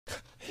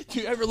Do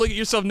you ever look at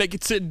yourself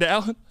naked sitting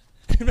down?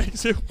 It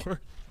makes it worse.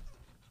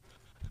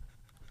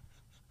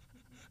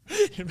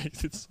 It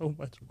makes it so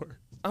much worse.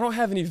 I don't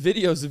have any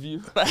videos of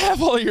you, but I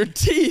have all your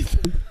teeth.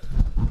 The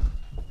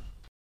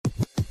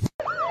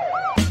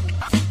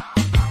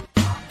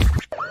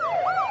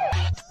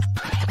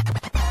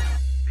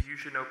You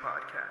Should Know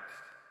Podcast.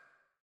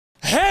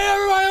 Hey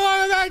everybody,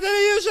 welcome back to the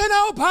You Should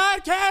Know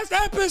Podcast,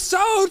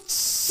 episode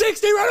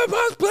 60. Round of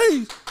applause,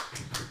 please.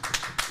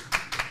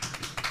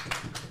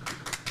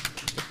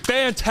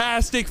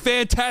 Fantastic.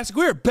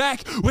 We're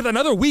back with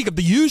another week of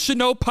the You Should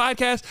Know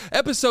Podcast,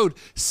 episode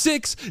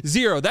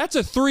 60. That's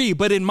a 3,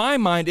 but in my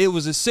mind, it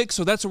was a 6,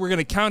 so that's what we're going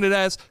to count it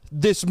as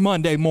this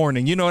Monday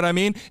morning. You know what I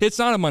mean? It's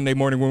not a Monday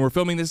morning when we're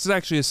filming. This is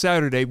actually a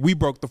Saturday. We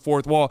broke the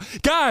fourth wall.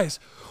 Guys,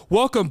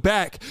 welcome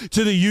back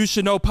to the You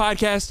Should Know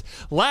Podcast.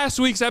 Last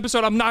week's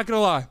episode, I'm not going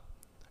to lie,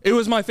 it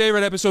was my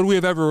favorite episode we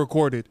have ever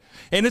recorded.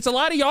 And it's a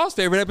lot of y'all's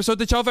favorite episode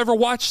that y'all have ever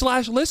watched /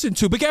 listened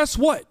to. But guess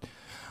what?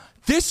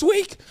 This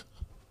week,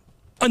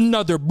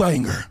 another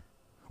banger.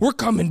 We're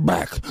coming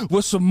back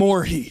with some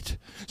more heat.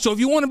 So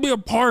if you want to be a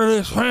part of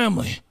this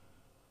family,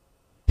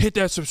 hit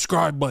that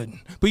subscribe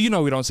button. But you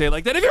know we don't say it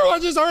like that. If you're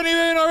watching this already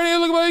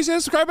look at you see the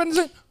subscribe button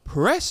and say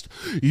pressed,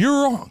 you're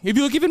wrong. If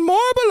you look even more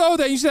below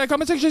that, you see that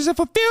comment section that says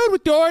fulfilled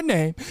with your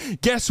name.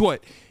 Guess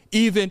what?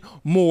 Even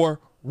more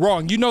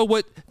wrong. You know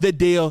what the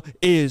deal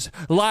is.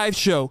 Live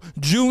show,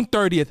 June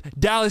 30th,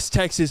 Dallas,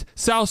 Texas,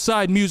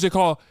 Southside Music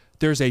Hall.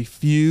 There's a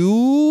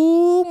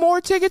few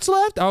more tickets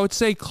left. I would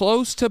say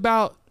close to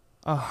about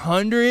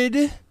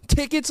 100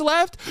 tickets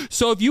left.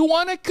 So if you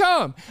want to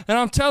come, and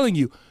I'm telling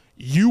you,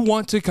 you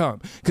want to come,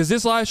 because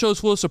this live show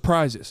is full of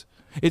surprises.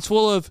 It's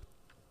full of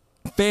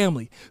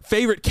family,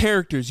 favorite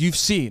characters you've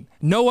seen.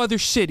 No other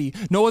city,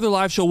 no other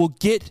live show will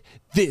get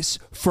this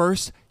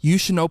first You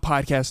Should Know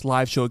Podcast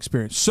live show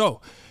experience. So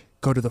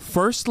go to the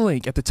first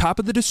link at the top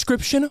of the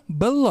description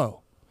below.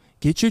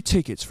 Get your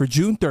tickets for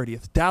June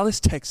 30th, Dallas,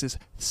 Texas,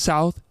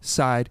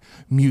 Southside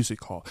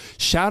Music Hall.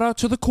 Shout out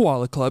to the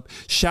Koala Club.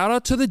 Shout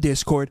out to the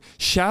Discord.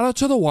 Shout out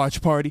to the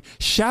watch party.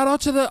 Shout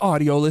out to the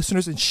audio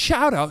listeners. And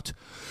shout out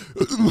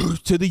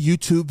to the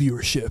YouTube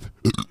viewership.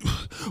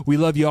 We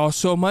love you all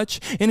so much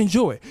and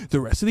enjoy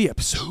the rest of the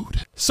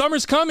episode.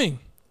 Summer's coming.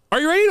 Are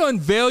you ready to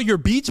unveil your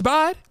beach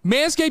bod?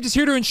 Manscaped is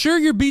here to ensure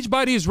your beach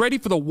body is ready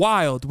for the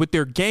wild with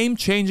their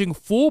game-changing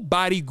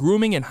full-body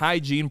grooming and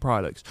hygiene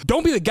products.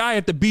 Don't be the guy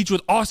at the beach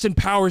with Austin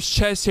Powers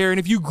chest hair, and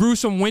if you grew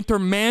some winter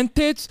man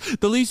tits,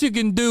 the least you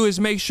can do is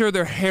make sure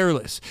they're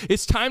hairless.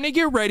 It's time to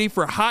get ready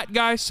for hot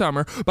guy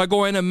summer by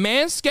going to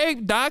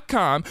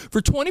manscaped.com for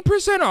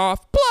 20%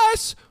 off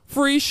plus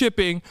free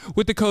shipping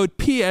with the code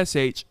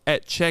PSH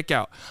at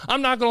checkout.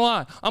 I'm not gonna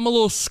lie, I'm a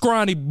little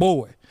scrawny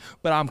boy,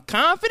 but I'm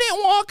confident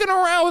walking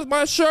around with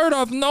my shirt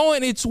off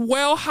knowing it's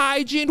well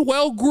hygiened,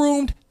 well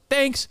groomed,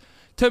 thanks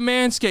to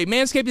Manscaped.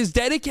 Manscaped is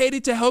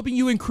dedicated to helping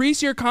you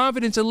increase your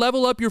confidence and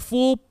level up your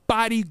full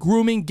body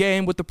grooming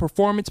game with the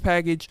Performance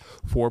Package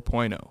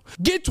 4.0.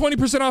 Get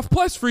 20% off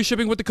plus free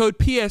shipping with the code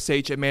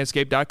PSH at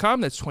manscaped.com.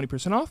 That's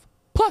 20% off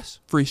plus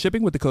free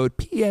shipping with the code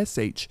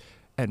PSH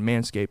at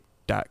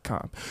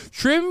manscaped.com.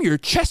 Trim your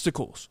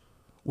chesticles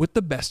with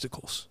the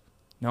besticles.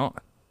 Now on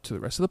to the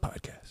rest of the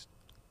podcast.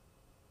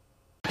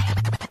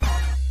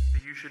 The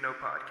You Should Know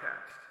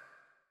Podcast.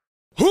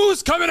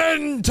 Who's coming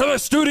into the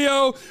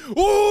studio?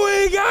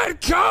 We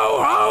got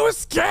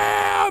co-host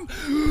Cam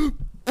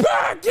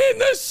back in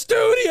the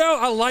studio.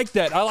 I like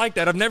that.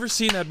 I've never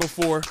seen that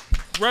before.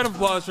 Round of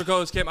applause for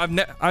co-host Cam.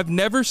 I've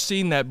never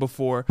seen that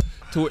before.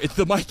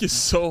 The mic is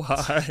so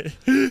high.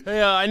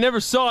 Hey, I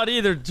never saw it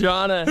either,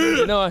 John.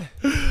 Who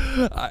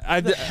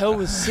the hell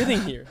was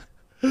sitting here?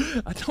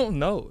 I don't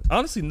know.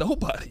 Honestly,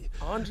 nobody.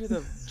 Andre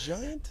the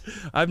Giant?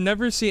 I've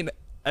never seen.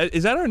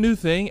 Is that our new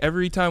thing?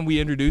 Every time we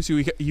introduce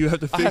you, you have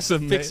to fix the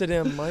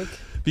mic.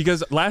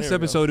 Because last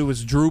episode it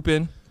was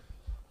drooping.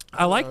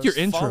 I liked your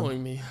intro.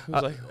 Following me.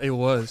 It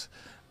was.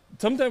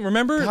 Sometimes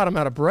remember. God, I'm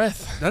out of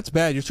breath. That's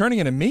bad. You're turning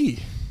into me.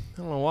 I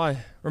don't know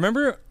why.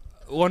 Remember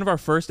one of our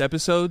first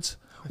episodes?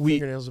 My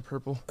fingernails are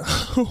purple.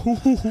 I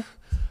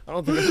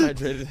don't think I'm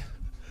hydrated.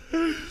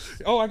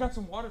 Oh, I got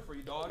some water for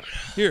you, dog.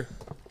 Here.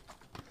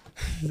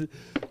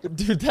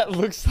 Dude, that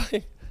looks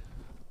like.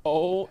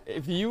 Oh,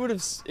 you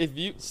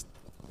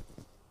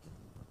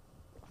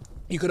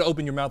could have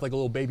opened your mouth like a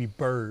little baby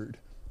bird.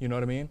 You know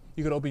what I mean?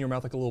 You could open your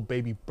mouth like a little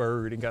baby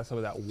bird and got some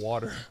of that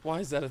water. Why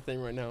is that a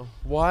thing right now?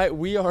 Why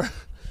we are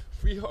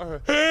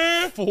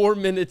 4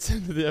 minutes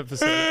into the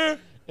episode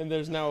and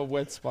there's now a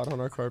wet spot on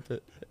our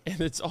carpet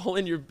and it's all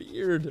in your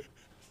beard.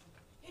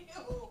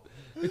 Ew.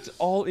 It's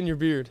all in your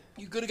beard.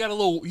 You could have got a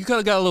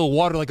little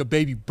water like a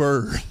baby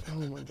bird. Oh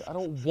my God, I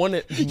don't want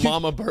it,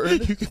 mama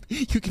bird.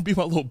 You can be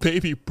my little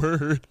baby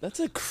bird. That's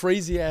a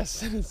crazy ass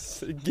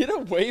sentence. Get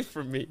away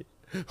from me.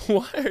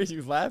 Why are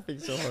you laughing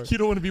so hard? You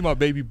don't want to be my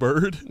baby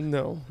bird?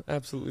 No,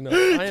 absolutely not.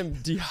 I am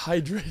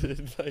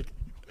dehydrated. Like,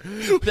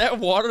 that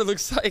water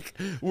looks like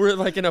we're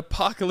like an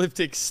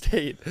apocalyptic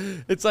state.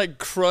 It's like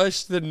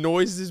crushed, the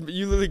noises, but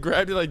you literally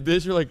grabbed it like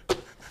this. You're like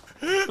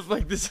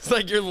this is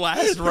like your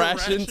last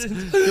rations.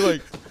 You're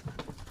like,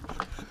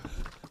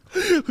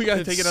 We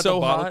gotta It's take it out so the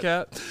bottle hot.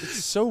 cap.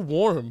 It's so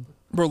warm.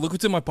 Bro, look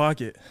what's in my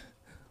pocket.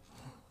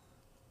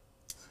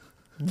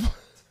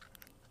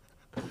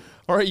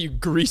 All right, you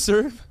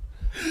greaser.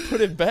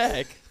 Put it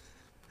back.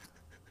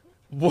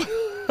 What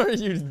are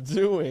you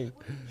doing?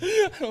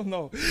 I don't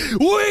know.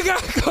 We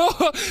got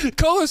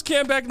Cole's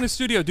Cam back in the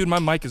studio. Dude, my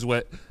mic is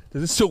wet.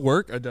 Does it still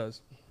work? It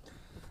does.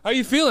 How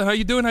you feeling? How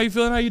you doing? How you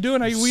feeling? How you doing?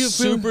 How you feeling?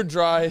 Super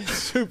dry,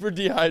 super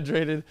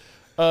dehydrated.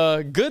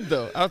 Good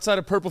though. Outside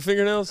of purple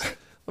fingernails,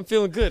 I'm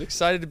feeling good.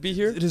 Excited to be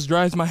here. It as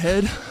dry as my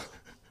head.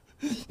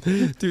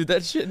 Dude,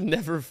 that shit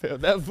never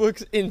failed. That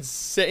looks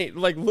insane.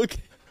 Like, look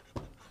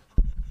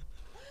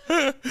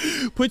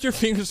Put your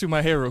fingers through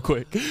my hair real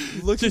quick.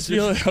 Look Just at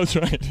your- feel like I was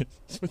trying to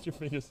put your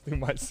fingers through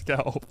my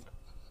scalp.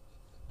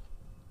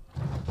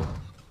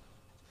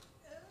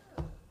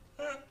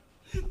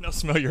 Now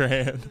smell your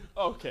hand.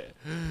 Okay.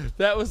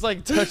 That was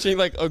like touching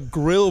like a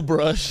grill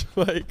brush,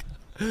 like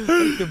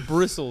the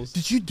bristles.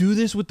 Did you do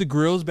this with the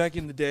grills back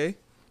in the day?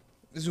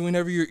 This is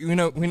whenever You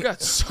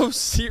got so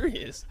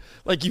serious.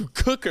 Like you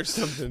cook or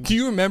something. Do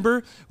you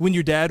remember when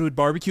your dad would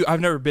barbecue?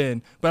 I've never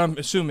been, but I'm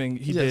assuming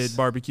he Yes. did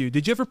barbecue.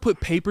 Did you ever put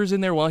papers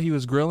in there while he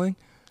was grilling?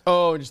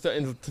 Oh, just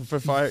for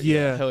fire?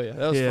 Yeah. Hell yeah.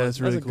 That was fun.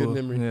 That's really That's a cool.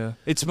 good memory. Yeah.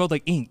 It smelled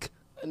like ink.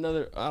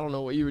 Another, I don't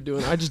know what you were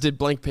doing. I just did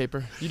blank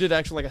paper. You did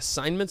actual like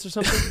assignments or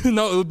something?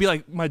 No, it would be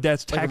like my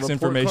dad's Like a tax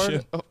report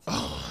information. card?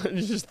 Oh,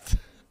 you just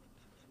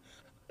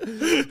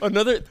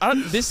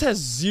this has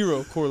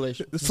zero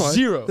correlation. That's fine.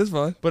 Zero. That's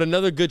fine. But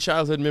another good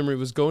childhood memory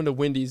was going to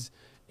Wendy's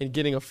and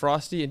getting a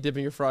Frosty and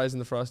dipping your fries in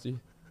the Frosty.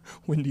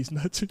 Wendy's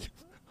nuts.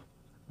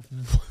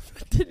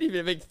 That didn't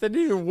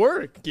even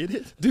work. Get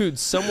it? Dude,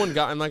 I'm not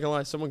gonna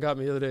lie, someone got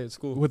me the other day at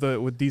school.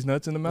 With these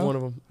nuts in the mouth. One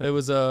of them. It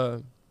was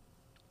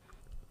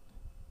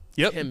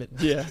Yep. Damn it.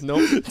 Yeah, no.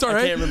 It's all I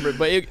right. can't remember it,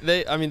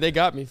 but they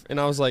got me and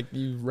I was like,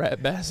 you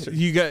rat bastard.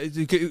 You got,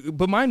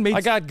 but mine made.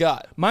 I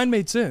got Mine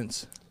made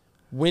sense.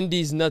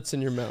 Wendy's nuts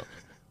in your mouth.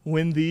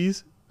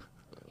 Wendy's.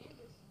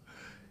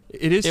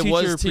 It is It teacher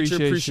was Teacher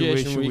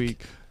appreciation Appreciation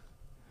week.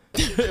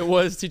 It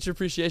was Teacher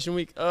Appreciation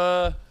Week.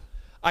 I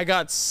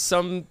got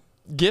some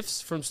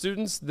gifts from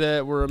students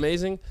that were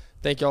amazing.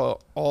 Thank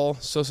y'all all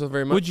so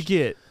very much. What'd you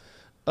get?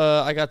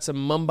 I got some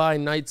Mumbai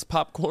Nights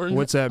popcorn.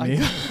 What's that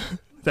mean?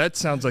 That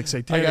sounds like I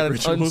satanic got an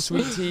rituals.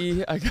 unsweet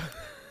tea. I got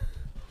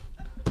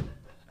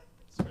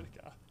Swear to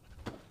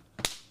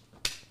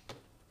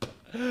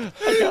God.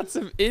 I got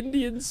some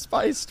Indian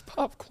spiced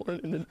popcorn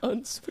and an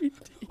unsweet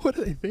tea. What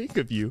do they think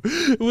of you?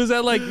 Was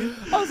that like?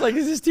 I was like,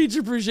 is this teacher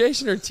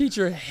appreciation or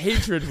teacher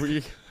hatred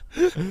week?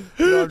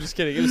 No, I'm just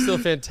kidding. It was still a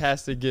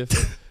fantastic gift.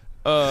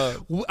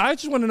 I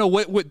just want to know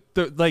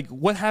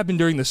what happened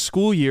during the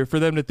school year for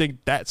them to think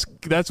that's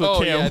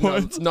what Cam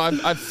wants. no,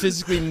 I've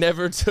physically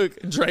never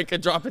drank a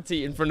drop of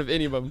tea in front of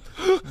any of them.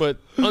 But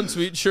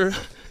unsweet, sure.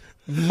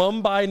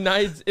 Mumbai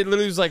Nights, it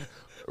literally was like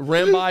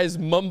Rambai's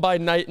Mumbai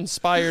Night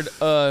inspired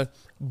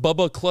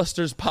Bubba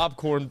Clusters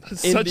popcorn.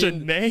 Such a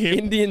name.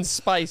 Indian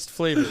spiced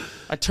flavor.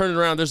 I turn it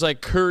around, there's like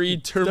curry,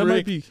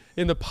 turmeric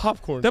in the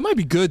popcorn. That might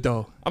be good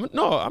though. I'm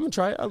gonna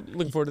try it. I'm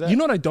looking forward to that. You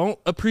know what I don't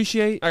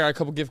appreciate? I got a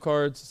couple gift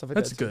cards, stuff like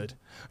That's that. too. good.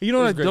 You know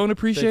It what was I great. don't Thank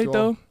appreciate you all.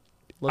 though?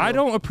 Love I y'all.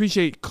 don't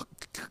appreciate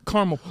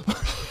caramel.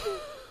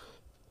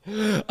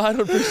 I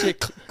don't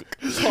appreciate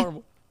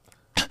caramel.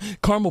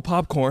 Caramel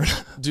popcorn.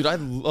 Dude, I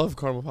love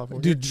caramel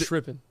popcorn. Dude, You're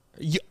tripping.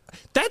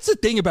 That's the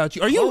thing about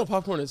you. Caramel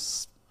popcorn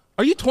is.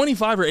 Are you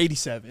 25 or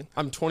 87?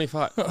 I'm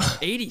 25.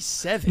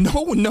 87.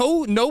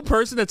 No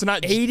person that's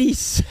not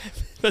 87.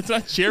 that's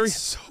not Jerry.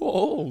 So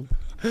old.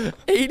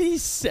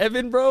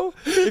 87, bro.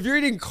 If you're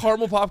eating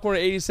caramel popcorn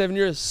at 87,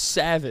 you're a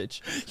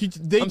savage. They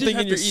just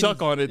have to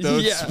suck on it though.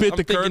 Yeah, Spit I'm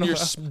the thinking kernel.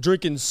 you're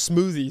drinking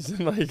smoothies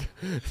and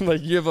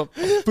like you have a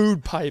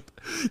food pipe.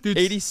 Dude,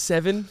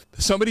 87.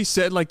 somebody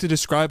said like to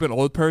describe an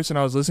old person.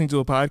 I was listening to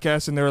a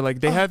podcast and they were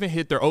like, they haven't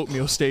hit their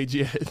oatmeal stage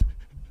yet.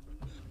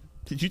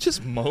 Did you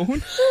just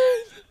moan?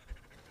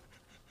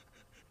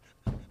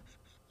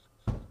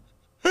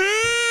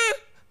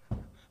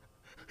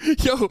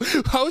 Yo,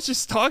 I was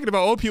just talking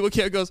about old people.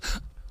 Cat goes,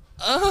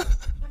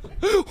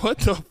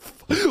 what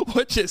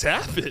what just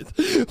happened?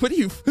 What are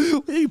you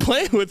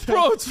playing with,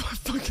 Bro, it's my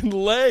fucking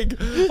leg.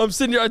 I'm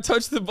sitting here. I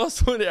touched the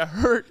muscle and it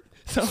hurt.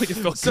 Sound like it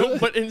felt So, good.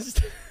 but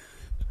instead,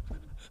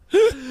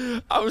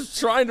 I was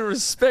trying to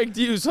respect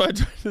you, so I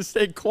tried to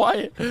stay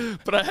quiet.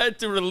 But I had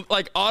to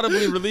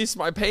audibly release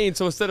my pain.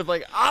 So instead of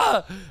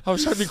I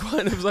was trying to be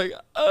quiet. And it was like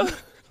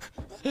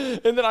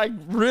and then I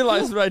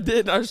realized what I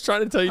did. And I was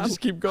trying to tell you,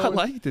 just keep going. I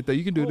liked it though.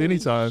 You can do it Holy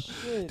anytime.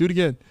 shit. Do it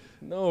again.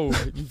 No,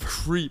 you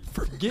creep.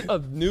 Get a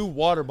new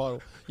water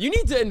bottle. You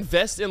need to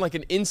invest in like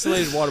an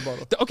insulated water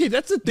bottle. Okay,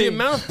 that's the The thing.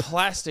 amount of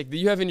plastic that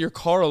you have in your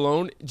car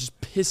alone just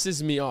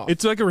pisses me off.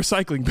 It's like a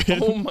recycling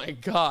bin. Oh my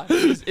god!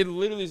 It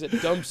literally is a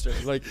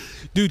dumpster. Like,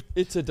 Dude,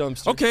 it's a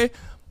dumpster. okay.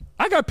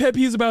 I got pet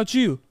peeves about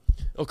you.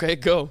 Okay,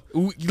 go.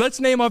 Let's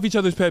name off each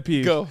other's pet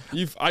peeves. Go.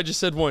 I just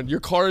said one. Your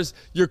car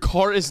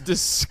is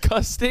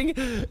disgusting.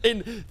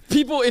 And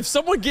people, if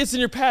someone gets in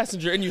your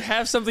passenger and you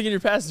have something in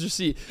your passenger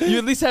seat, you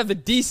at least have the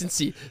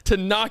decency to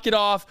knock it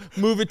off,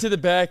 move it to the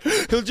back.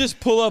 He'll just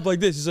pull up like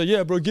this. He's like,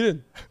 yeah, bro, get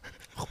in.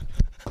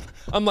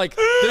 I'm like,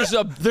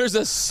 there's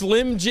a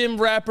Slim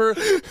Jim wrapper,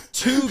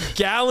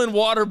 2-gallon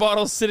water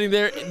bottle sitting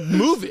there.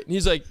 Move it. And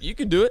he's like, you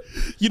can do it.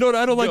 You know what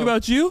I don't like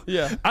about you?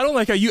 Yeah. I don't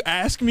like how you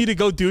ask me to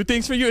go do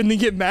things for you and then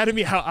get mad at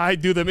me how I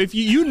do them. If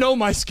you know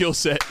my skill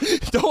set,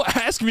 don't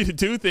ask me to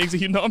do things that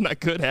you know I'm not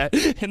good at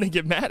and then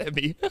get mad at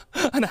me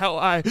on how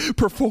I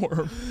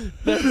perform.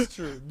 That's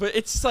true. But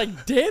it's just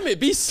like, damn it,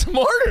 be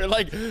smarter.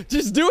 Like,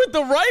 just do it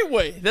the right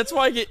way. That's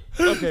why I get,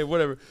 okay,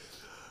 whatever.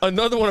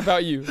 Another one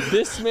about you.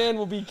 This man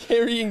will be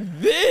carrying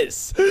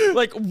this.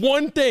 Like,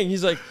 one thing.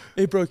 He's like,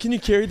 hey, bro, can you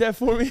carry that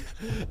for me?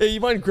 Hey, you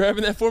mind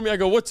grabbing that for me? I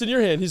go, what's in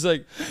your hand? He's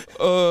like,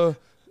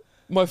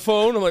 my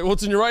phone. I'm like,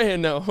 what's in your right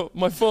hand now?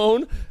 My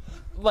phone.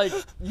 Like,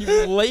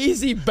 you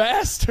lazy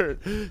bastard.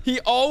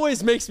 He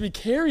always makes me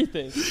carry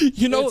things.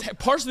 You know, it's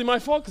partially my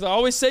fault because I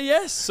always say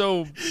yes.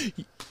 So,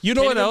 you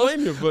know what else?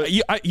 Blame you, but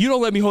You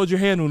don't let me hold your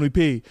hand when we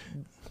pee.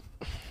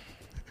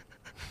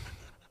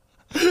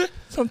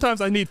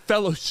 Sometimes I need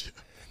fellowship.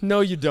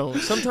 no, you don't.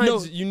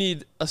 Sometimes you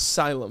need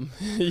asylum.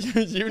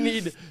 you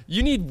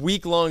need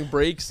week-long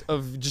breaks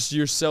of just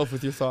yourself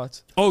with your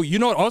thoughts. Oh, you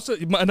know what? Also,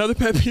 another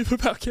pet peeve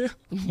about Cam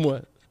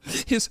What?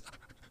 is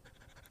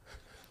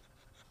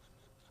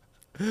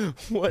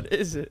What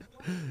is it?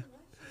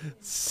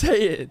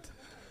 Say it.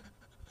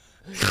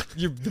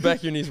 The back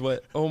of your knee's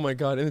wet. Oh my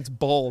god, and it's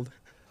bald.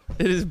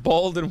 It is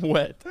bald and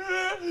wet.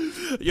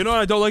 you know what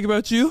I don't like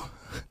about you?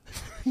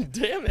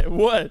 Damn it!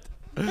 What?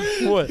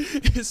 What?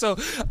 So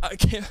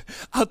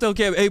I'll tell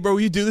Cam, hey, bro,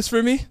 will you do this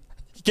for me?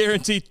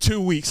 Guaranteed 2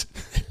 weeks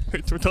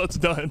until it's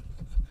done.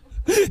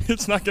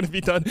 It's not going to be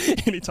done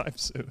anytime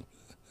soon.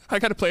 I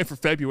got a plan for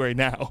February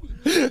now.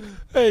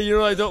 Hey, you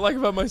know what I don't like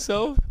about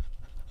myself?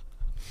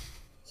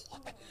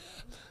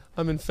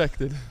 I'm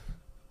infected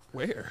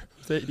Where?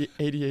 with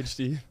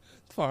ADHD.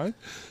 Fine.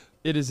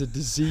 It is a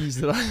disease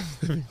that I'm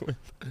living with.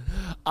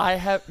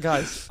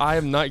 Guys, I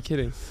am not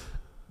kidding.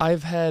 I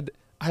have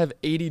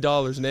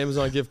 $80 in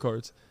Amazon gift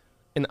cards,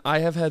 and I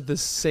have had the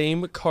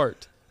same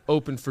cart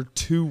open for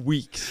 2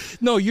 weeks.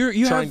 No, you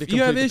trying have to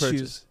you have complete the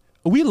issues. purchase.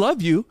 We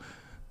love you,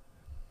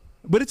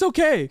 but it's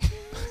okay.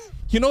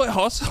 You know what?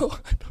 Also,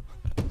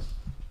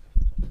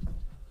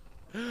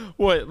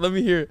 What? Let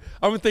me hear it.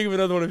 I'm gonna think of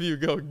another one of you.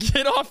 Go.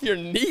 Get off your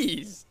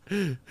knees.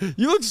 You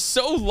look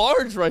so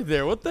large right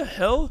there. What the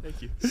hell?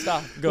 Thank you.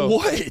 Stop. Go.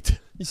 What?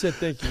 You said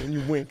thank you and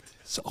you winked.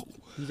 So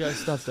You gotta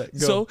stop that. Go.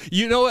 So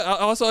you know what?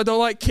 Also, I don't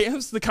like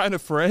Cam's the kind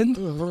of friend.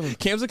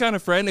 Cam's the kind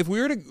of friend. If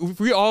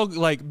we all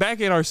like back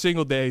in our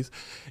single days,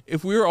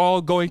 if we were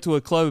all going to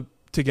a club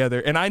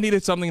together and I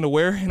needed something to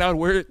wear and I would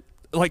wear it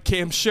like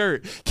Cam's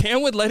shirt,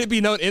 Cam would let it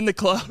be known in the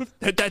club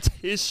that that's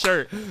his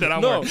shirt that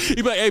I'm wearing. He'd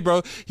be like, hey,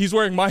 bro, he's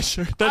wearing my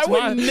shirt. That's I would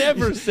mine.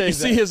 never say you that.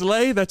 see his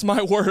lay? That's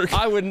my work.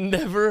 I would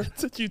never.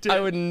 That's what you did. I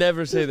would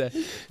never say that.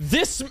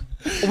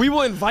 We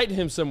will invite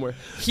him somewhere.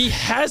 He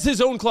has his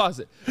own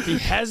closet. He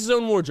has his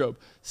own wardrobe.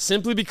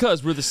 Simply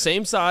because we're the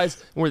same size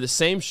and we're the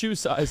same shoe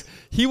size,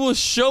 he will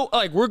show,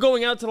 like, we're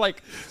going out to,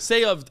 like,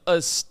 say a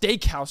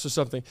steakhouse or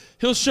something.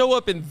 He'll show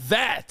up in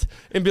that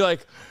and be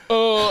like,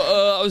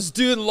 I was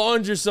doing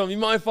laundry or something.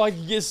 You mind if I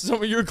could get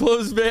some of your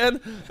clothes,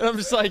 man? And I'm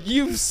just like,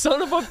 you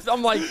son of a...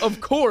 I'm like,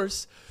 of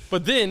course.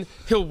 But then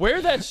he'll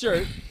wear that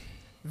shirt.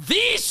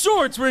 These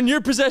shorts were in your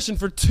possession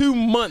for 2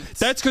 months.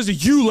 That's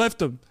because you left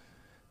them.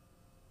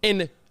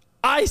 And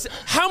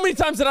how many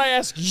times did I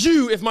ask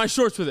you if my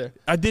shorts were there?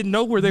 I didn't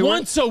know where they were.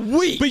 Once a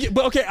week.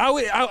 But okay,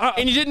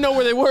 And you didn't know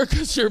where they were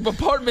because your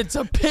apartment's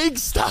a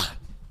pigsty.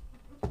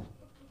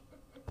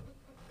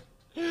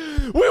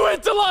 We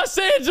went to Los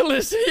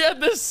Angeles and he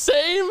had the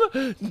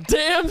same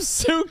damn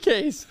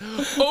suitcase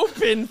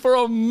open for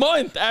a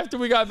month after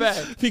we got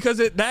back. because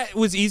that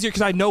was easier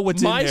because I know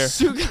what's My in there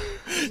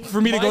for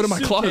me to go to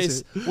my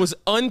closet. Was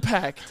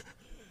unpacked,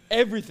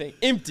 everything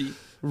empty,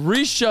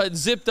 reshut,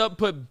 zipped up,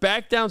 put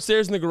back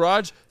downstairs in the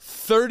garage.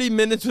 30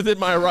 minutes within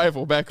my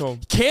arrival back home.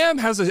 Cam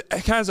has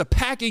a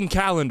packing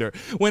calendar.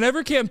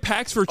 Whenever Cam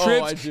packs for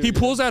trips, he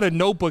pulls out a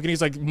notebook and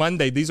he's like,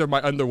 Monday, these are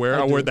my underwear.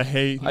 I'll wear the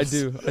Hanes.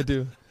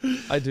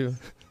 I do.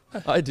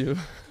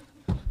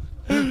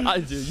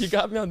 You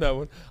got me on that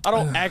one. I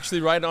don't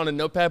actually write it on a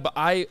notepad, but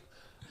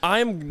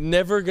I'm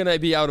never gonna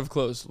be out of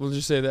clothes. We'll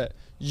just say that.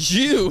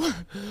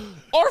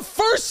 Our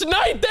first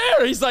night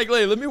there, he's like,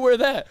 let me wear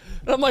that.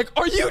 And I'm like,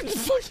 are you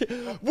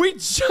fucking, we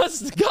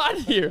just got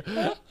here.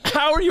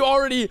 How are you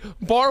already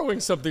borrowing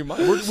something of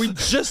mine? We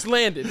just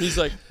landed. He's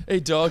like,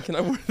 hey, dog, can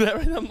I wear that?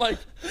 And I'm like,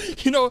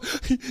 you know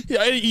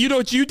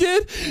what you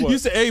did? What? You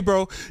said, hey,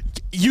 bro,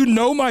 you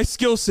know my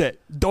skill set.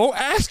 Don't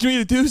ask me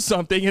to do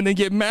something and then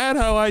get mad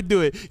how I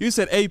do it. You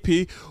said,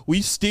 AP, will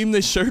you steam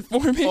this shirt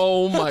for me?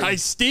 Oh, my. I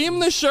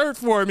steamed the shirt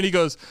for him and he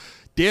goes,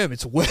 damn,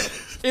 it's wet.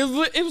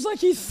 It was like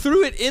he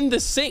threw it in the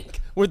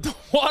sink with the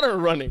water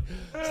running.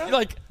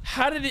 Like,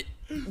 how did it?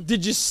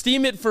 Did you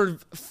steam it for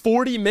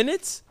 40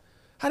 minutes?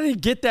 How did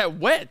it get that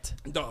wet?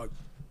 Dog.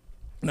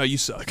 No, you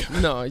suck.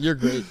 No, you're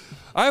great.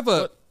 I have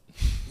a. What?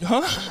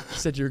 Huh? I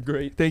said you're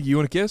great. Thank you. You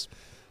want a kiss?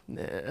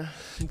 Nah,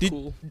 I'm Did-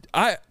 cool.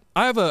 I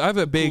have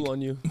a big Cool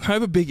on you. I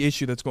have a big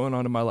issue that's going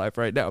on in my life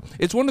right now.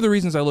 It's one of the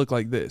reasons I look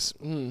like this.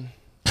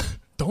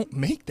 Don't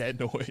make that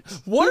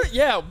noise. What?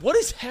 Yeah. What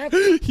is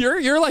happening?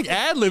 Your like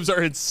ad libs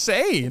are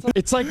insane.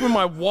 It's like when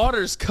my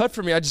water's cut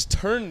for me, I just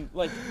turn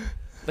like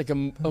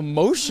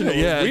emotional.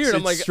 Yeah, and weird. it's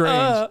I'm like, strange.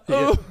 Yeah,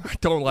 oh. I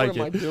don't like What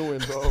am I it. doing,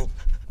 bro?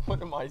 What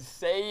am I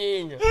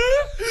saying?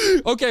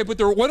 Okay, but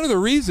one of the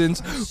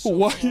reasons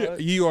why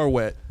wet. you are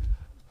wet.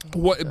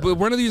 But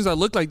one of the reasons I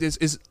look like this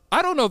is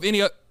I don't know if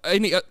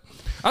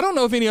I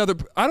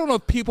don't know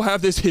if people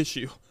have this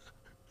issue.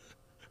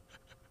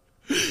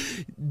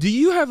 Do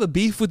you have a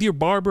beef with your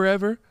barber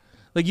ever?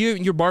 Like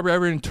your barber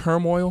ever in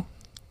turmoil?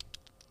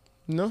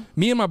 No.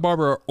 Me and my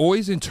barber are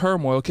always in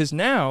turmoil because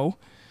now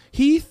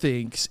he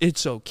thinks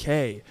it's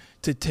okay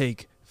to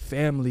take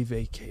family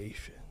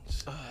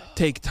vacations,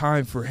 take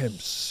time for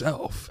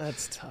himself.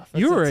 That's tough.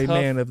 You're a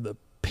man of the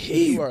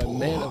people. You are a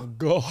man of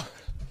God.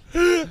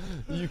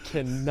 You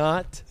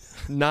cannot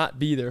not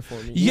be there for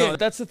me. Yeah. No,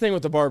 that's the thing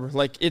with the barber.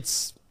 Like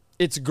it's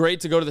great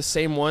to go to the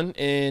same one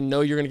and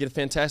know you're gonna get a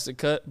fantastic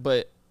cut,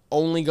 but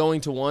only going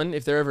to one,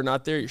 if they're ever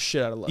not there, you're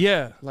shit out of luck.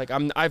 Yeah. Like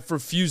I've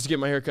refused to get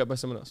my hair cut by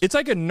someone else. It's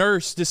like a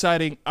nurse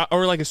deciding,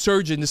 or like a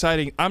surgeon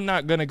deciding, I'm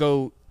not going to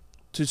go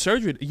to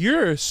surgery.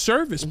 You're a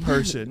service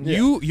person.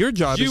 Yeah. Your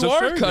job is You a are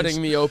service.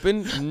 cutting me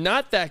open,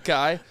 not that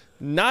guy,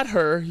 not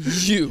her,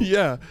 you.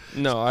 Yeah.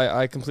 No,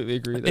 I completely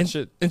agree. That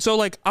shit. And so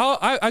like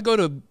I go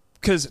to,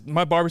 because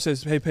my barber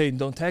says, hey Peyton,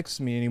 don't text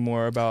me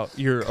anymore about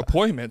your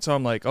appointment. So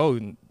I'm like, oh,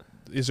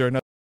 is there another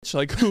bitch?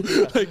 Like who?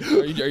 Like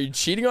Are you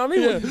cheating on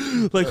me?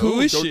 yeah. Like who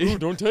is she?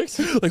 Don't text.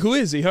 Like who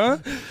is he? Huh?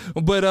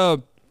 But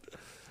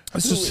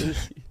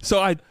so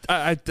I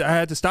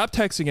had to stop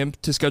texting him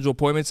to schedule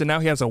appointments, and now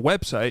he has a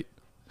website,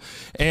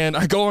 and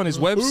I go on his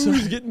Ooh, he's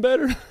website. getting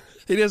better.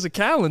 He has a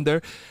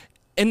calendar,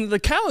 and the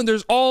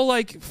calendar's all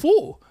like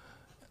full.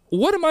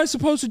 What am I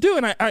supposed to do?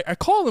 And I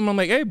call him. I'm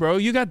like, hey, bro,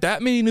 you got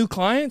that many new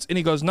clients? And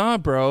he goes, nah,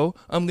 bro,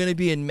 I'm going to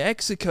be in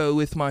Mexico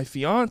with my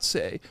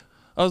fiance.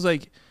 I was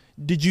like,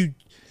 did you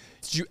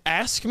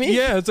ask me?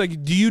 Yeah, it's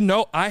like, do you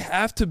know I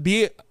have to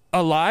be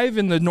alive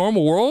in the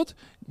normal world?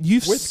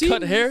 You've With seen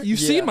cut hair? You've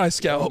Yeah. seen my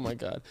scalp. Oh my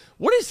god.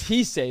 What does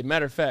he say?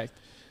 Matter of fact,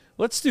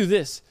 let's do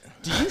this.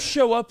 Do you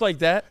show up like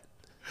that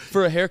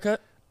for a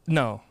haircut?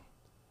 No.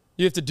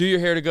 You have to do your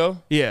hair to go?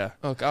 Yeah.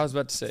 Okay, I was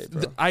about to say,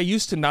 bro. I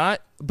used to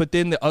not, but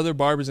then the other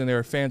barbers in there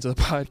are fans of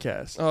the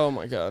podcast. Oh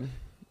my god.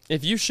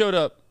 If you showed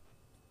up,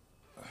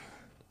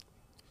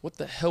 what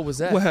the hell was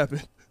that? What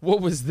happened?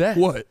 What was that?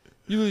 What?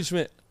 You literally just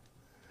went,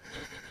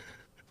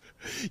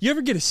 You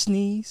ever get a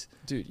sneeze?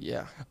 dude,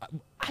 yeah.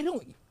 I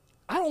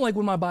don't like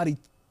when my body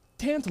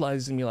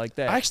tantalizes me like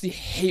that. I actually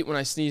hate when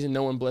I sneeze and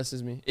no one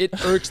blesses me.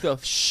 It irks the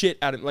shit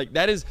out of me. Like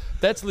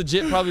that's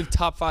legit probably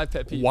top 5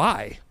 pet peeve.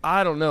 Why?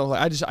 I don't know.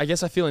 Like I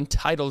guess I feel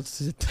entitled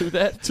to do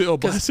that. To a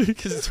blessing?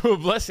 Because it's to a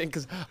blessing.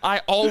 Because I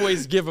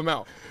always give them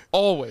out.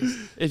 Always.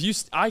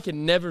 I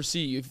can never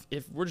see you.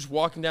 If we're just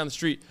walking down the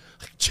street,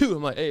 chew.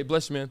 I'm like, hey,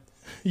 bless you, man.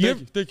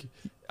 Thank you.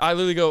 I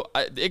literally go.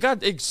 It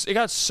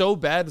got so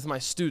bad with my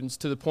students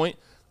to the point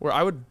where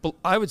I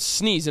would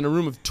sneeze in a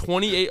room of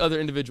 28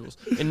 other individuals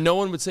and no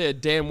one would say a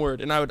damn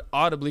word, and I would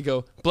audibly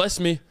go, bless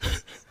me.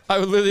 I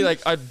would literally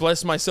I'd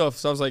bless myself.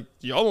 So I was like,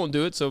 y'all won't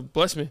do it, so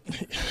bless me.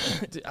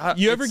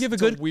 You ever give a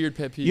good weird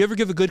pet peeve? You ever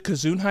give a good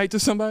Gesundheit to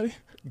somebody?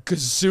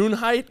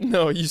 Gesundheit?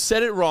 No, you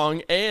said it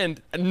wrong.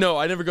 And no,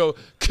 I never go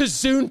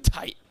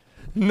Gesundheit.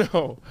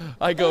 No,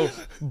 I go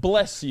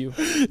bless you.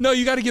 No,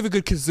 you got to give a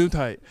good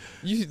Gesundheit.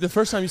 The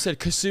first time you said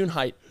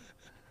Gesundheit.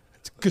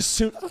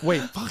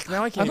 Wait, fuck.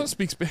 Now I I can't. don't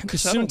speak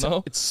Spanish. I don't Gesundheit.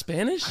 know. It's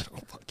Spanish?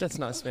 That's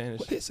not Spanish.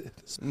 What is it?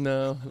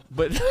 No,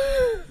 but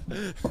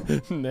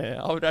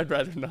nah, I'd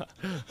rather not.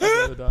 I'd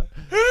rather not.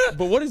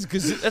 But what is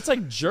That's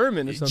like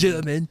German or something.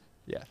 German.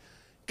 Yeah.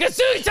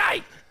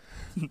 Gesundheit.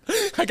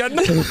 I got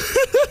nothing.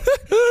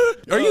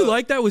 Are you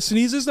like that with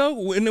sneezes though?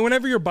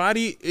 Whenever your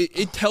body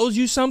it tells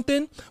you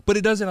something, but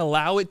it doesn't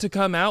allow it to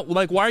come out.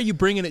 Like, why are you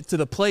bringing it to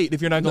the plate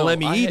if you're not gonna let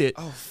me eat it?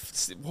 Oh,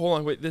 hold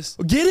on, wait. This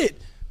Get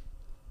it.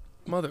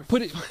 mother.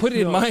 Put it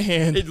in my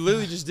hand. It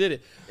literally just did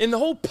it. And the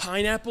whole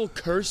pineapple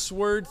curse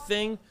word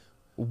thing.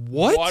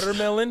 What?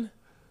 Watermelon.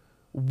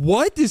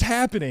 What is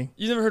happening?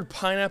 You never heard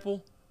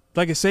pineapple?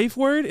 Like a safe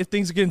word if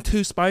things are getting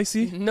too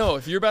spicy? No,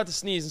 if you're about to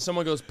sneeze and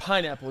someone goes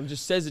pineapple and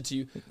just says it to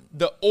you,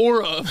 the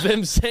aura of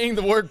them saying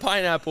the word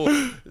pineapple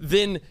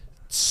then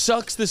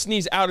sucks the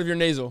sneeze out of your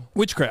nasal.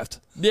 Witchcraft.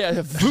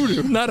 Yeah,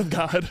 voodoo. Not of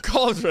God.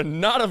 Cauldron,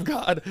 not of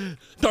God.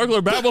 Dark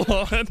Lord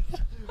Babylon.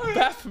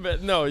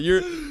 Baphomet. No, I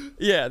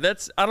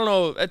don't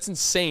know, that's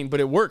insane, but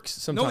it works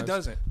sometimes. No, it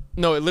doesn't.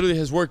 No, it literally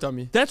has worked on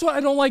me. That's why I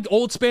don't like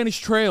old Spanish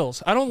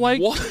trails. I don't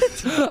like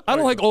What? I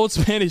don't like old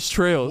Spanish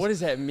trails. What does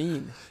that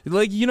mean?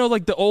 Like, you know,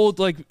 like the old,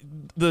 like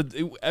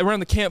the around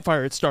the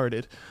campfire it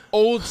started.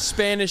 Old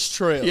Spanish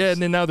trails. Yeah, and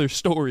then now there's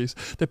stories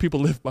that people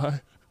live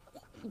by.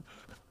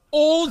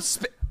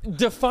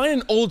 Define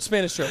an old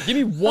Spanish trail. Give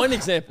me one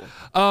example.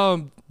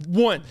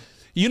 One.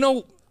 You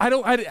know, I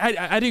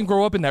didn't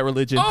grow up in that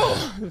religion.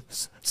 Oh,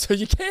 so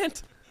you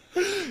can't.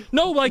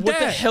 No, like What that.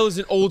 the hell is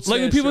an old Spanish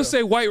Like when people trail?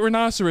 say white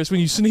rhinoceros when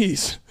you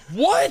sneeze.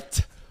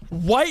 What?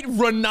 White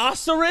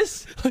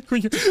rhinoceros? Like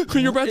when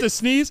you're about to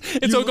sneeze,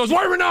 and so it goes,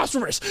 white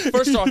rhinoceros.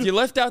 First off, you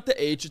left out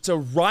the H. It's a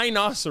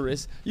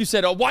rhinoceros. You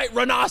said a white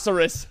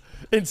rhinoceros.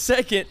 And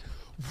second,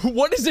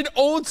 what is an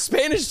old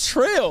Spanish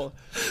trail?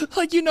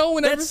 Like, you know,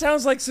 whenever. That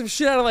sounds like some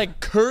shit out of like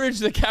Courage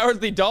the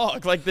Cowardly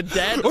Dog. Like the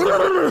dad.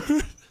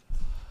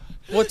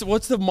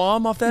 What's the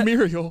mom off that?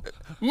 Muriel.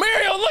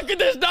 Muriel, look at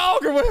this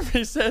dog or whatever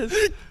he says.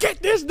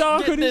 Get this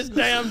dog. Get this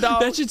damn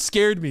dog. That shit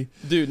scared me.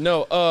 Dude,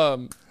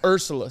 no.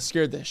 Ursula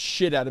scared the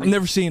shit out of I've me.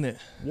 never seen it.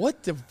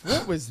 What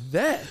was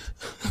that?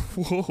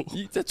 Whoa.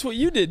 That's what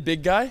you did,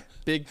 big guy.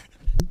 Big.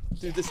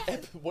 Dude,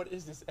 what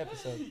is this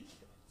episode?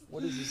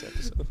 What is this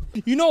episode?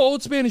 You know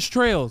old Spanish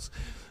trails.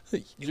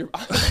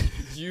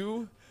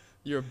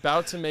 You're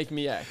about to make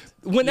me act.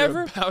 Whenever-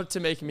 You're about to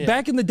make me act.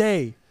 Back in the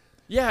day.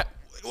 Yeah.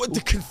 What,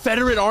 the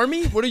Confederate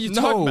Army? What are you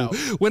talking No, about?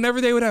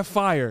 whenever they would have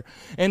fire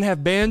and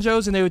have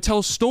banjos and they would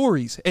tell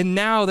stories. And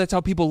now that's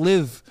how people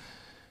live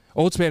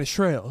old Spanish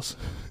trails.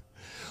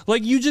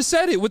 Like you just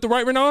said it with the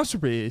white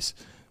rhinoceros.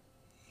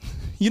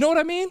 You know what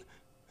I mean?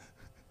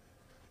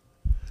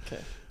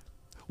 Okay.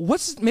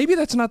 Maybe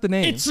that's not the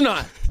name. It's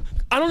not.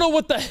 I don't know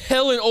what the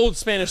hell an old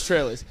Spanish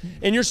trail is.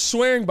 And you're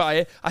swearing by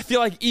it. I feel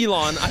like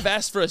Elon. I've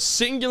asked for a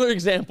singular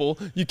example.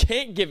 You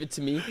can't give it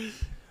to me.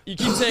 You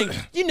keep saying,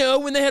 you know,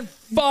 when they had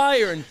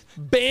fire and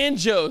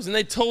banjos and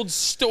they told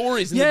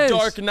stories in Yes. the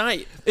dark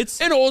night. It's-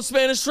 an old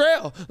Spanish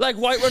trail, like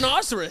white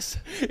rhinoceros.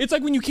 It's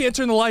like when you can't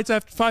turn the lights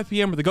after 5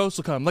 p.m. or the ghosts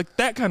will come. Like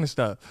that kind of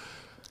stuff.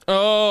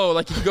 Oh,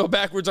 like you can go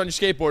backwards on your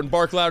skateboard and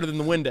bark louder than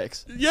the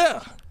Windex.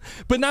 Yeah.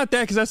 But not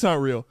that because that's not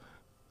real.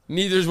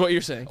 Neither is what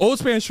you're saying. Old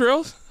Spanish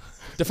trails?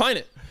 Define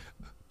it.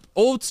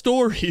 Old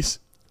stories.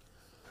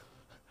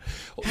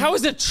 How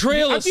is a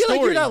trail a I feel story?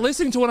 like you're not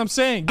listening to what I'm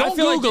saying. Don't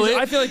feel like Google you're-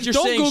 it. I feel like you're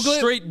Don't saying Google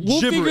straight it.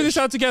 We'll figure gibberish. this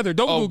out together.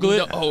 Don't Google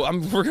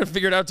it. We're gonna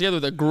figure it out together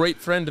with a great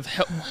friend of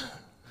help.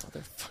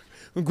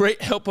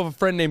 Great help of a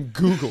friend named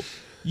Google.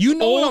 You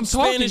know Old what I'm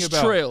talking Spanish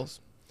about. trails.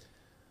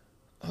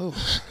 Oh.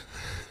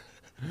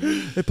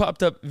 It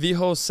popped up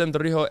Viejo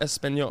Senderio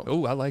Español.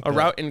 Oh, I like A that.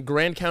 route in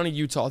Grand County,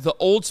 Utah. The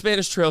Old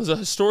Spanish Trail is a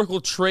historical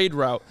trade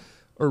route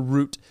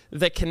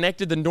that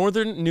connected the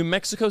northern New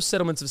Mexico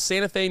settlements of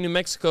Santa Fe, New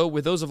Mexico,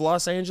 with those of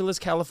Los Angeles,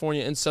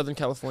 California, and Southern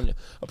California.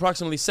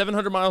 Approximately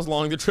 700 miles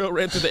long, the trail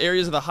ran through the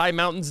areas of the high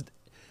mountains,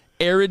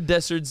 arid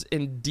deserts,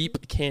 and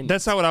deep canyons.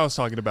 That's not what I was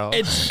talking about.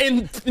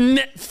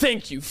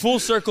 Thank you. Full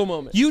circle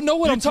moment. You know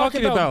what You're I'm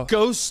talking about.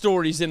 Ghost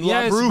stories in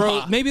Yes, La Bruja.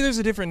 bro. Maybe there's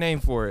a different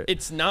name for it.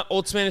 It's not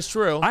Old Spanish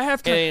Trail. I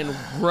have and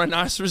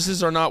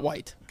rhinoceroses are not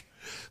white.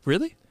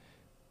 Really?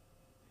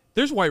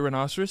 There's white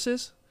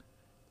rhinoceroses.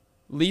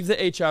 Leave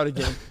the H out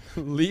again.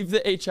 Leave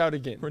the H out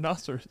again.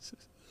 Rhinoceroses.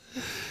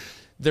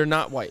 They're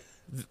not white.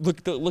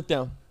 Look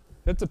down.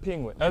 That's a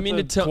penguin. I mean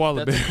to tell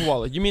koala that's bear. a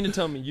koala. You mean to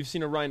tell me you've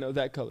seen a rhino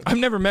that color? I've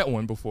never met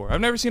one before.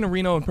 I've never seen a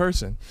rhino in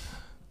person.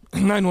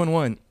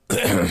 911. I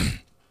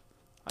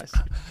see.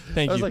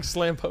 Thank That was you. like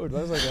slam poetry.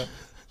 That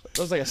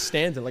was like a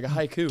stanza, like a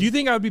haiku. Do you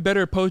think I would be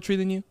better at poetry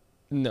than you?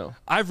 No,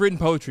 I've written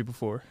poetry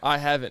before. I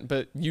haven't.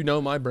 But you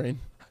know my brain.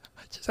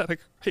 I just had a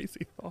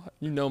crazy thought.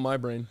 You know my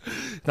brain.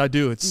 I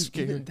do. It's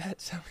Even scary.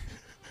 that sound.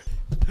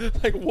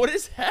 Like what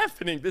is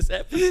happening this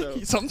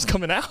episode? Something's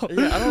coming out.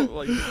 Yeah, I don't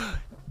like.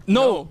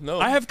 No, No.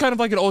 I have kind of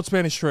like an old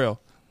Spanish trail.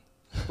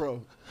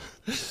 Bro,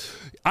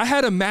 I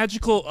had a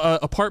magical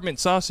apartment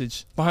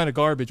sausage behind a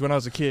garbage when I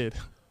was a kid.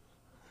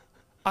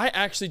 I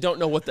actually don't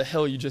know what the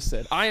hell you just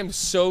said. I am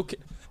so.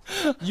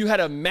 You had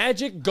a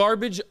magic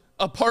garbage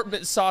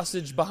apartment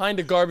sausage behind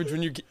a garbage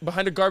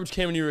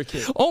can when you were a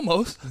kid.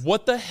 Almost.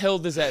 What the hell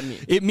does that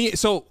mean?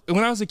 So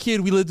when I was a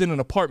kid, we lived in an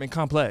apartment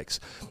complex,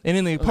 and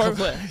in the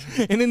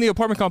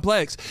apartment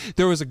complex,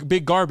 there was a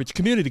big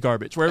community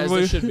garbage, where As there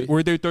everybody should be.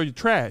 where they throw your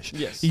trash.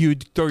 Yes. You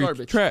throw your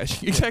Garbage.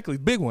 trash. Exactly,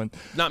 big one.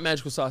 Not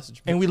magical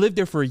sausage. And we lived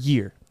there for a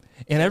year.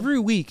 And every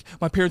week,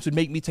 my parents would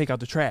make me take out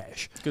the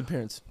trash. Good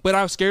parents. But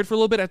I was scared for a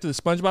little bit after the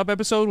SpongeBob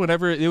episode,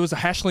 whenever it was a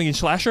Hashling and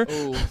Slasher.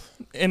 Oh,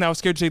 And I was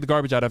scared to take the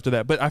garbage out after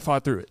that, but I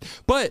fought through it.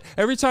 But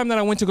every time that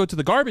I went to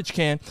the garbage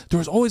can, there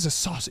was always a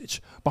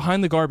sausage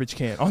behind the garbage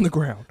can on the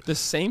ground. the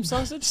same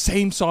sausage?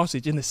 Same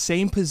sausage in the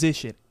same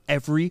position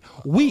every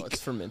week Oh,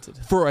 it's fermented.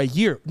 for a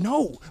year.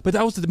 No, but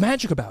that was the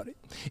magic about it.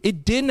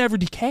 It didn't ever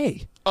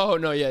decay. Oh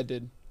no, yeah, it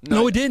did.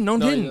 No, it didn't. No, it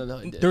didn't. No,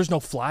 it did. There was no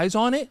flies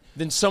on it.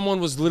 Then someone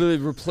was literally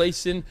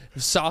replacing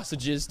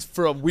sausages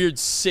for a weird,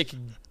 sick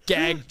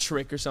gag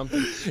trick or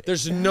something.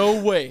 There's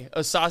no way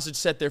a sausage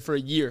sat there for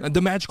a year.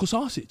 The magical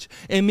sausage.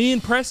 And me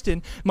and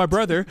Preston, my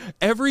brother,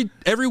 every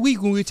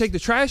week when we would take the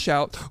trash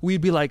out,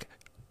 we'd be like,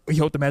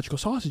 yo, the magical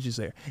sausage is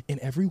there. And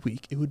every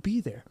week it would be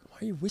there. Why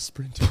are you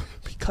whispering to me?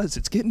 Because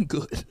it's getting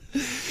good.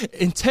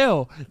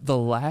 Until the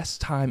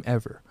last time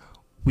ever,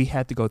 we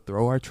had to go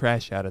throw our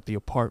trash out at the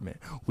apartment.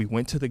 We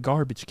went to the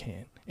garbage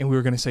can, and we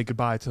were going to say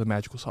goodbye to the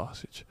magical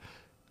sausage.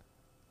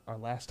 our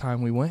last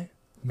time we went,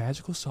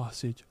 magical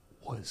sausage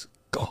was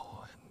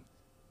gone.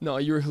 No,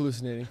 you were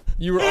hallucinating.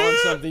 You were on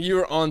something. You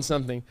were on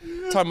something.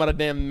 Talking about a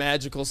damn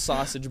magical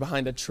sausage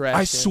behind a trash I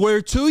can. swear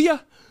to you,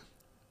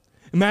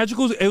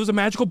 it was a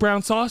magical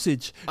brown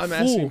sausage. I'm Fool.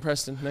 asking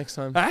Preston next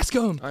time. Ask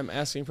him. I'm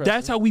asking Preston.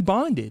 That's how we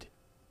bonded.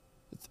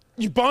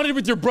 You bonded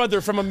with your brother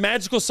from a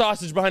magical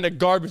sausage behind a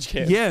garbage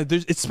can. Yeah,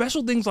 it's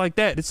special things like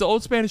that. It's the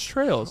old Spanish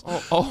trails.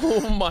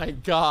 Oh my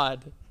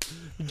God.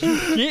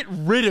 Get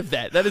rid of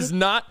that. That is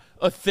not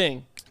a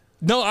thing.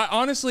 No,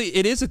 honestly,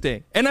 it is a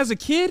thing. And as a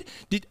kid,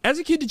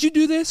 did you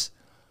do this?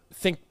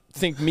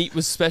 Think meat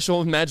was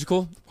special and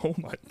magical? Oh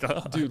my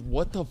God, Dude,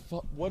 what the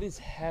fuck? What is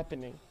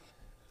happening?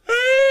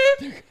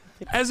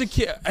 As a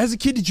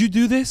kid, did you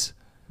do this?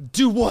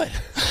 Do what?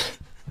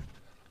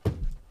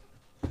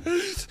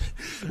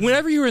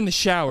 Whenever you were in the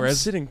shower,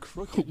 Sitting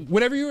crooked.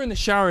 whenever you were in the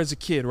shower as a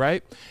kid,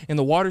 right, and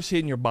the water's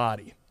hitting your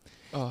body,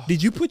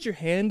 did you put your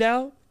hand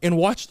out and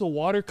watch the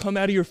water come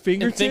out of your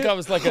fingertip? And think I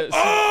was like a...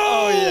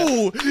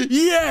 Oh,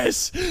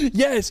 yes. And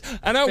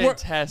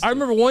Fantastic. I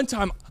remember one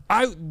time,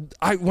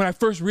 when I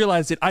first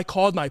realized it, I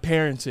called my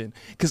parents in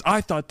because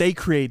I thought they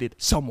created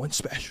someone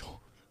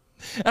special.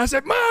 And I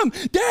said, Mom,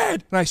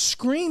 Dad, and I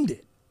screamed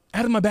it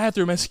out of my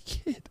bathroom as a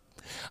kid.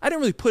 I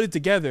didn't really put it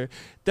together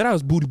that I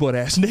was booty butt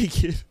ass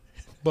naked.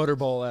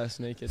 Butterball ass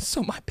naked.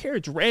 So my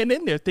parents ran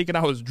in there thinking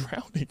I was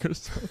drowning or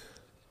something.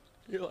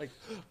 You're like...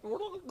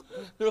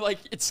 They're like,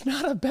 it's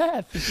not a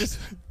bath. It's just...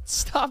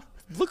 Stop.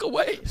 Look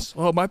away.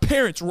 So my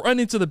parents run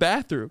into the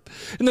bathroom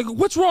and they go,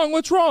 what's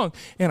wrong?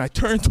 And I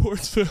turn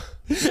towards them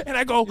and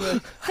I go,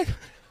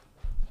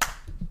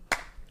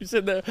 You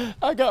said there,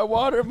 I got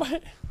water in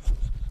my...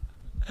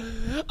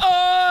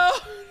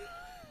 Oh!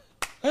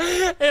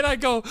 And I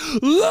go,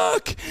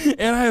 look!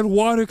 And I had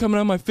water coming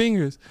out of my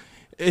fingers.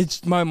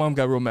 My mom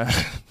got real mad.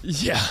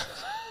 Yeah.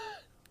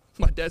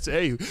 My dad said,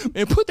 hey,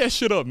 man, put that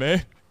shit up,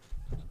 man.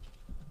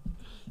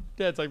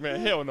 Dad's like, man,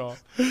 hell no.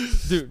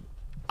 Dude,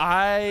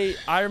 I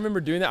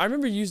remember doing that. I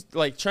remember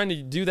trying to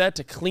do that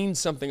to clean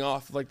something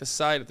off, like the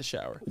side of the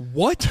shower.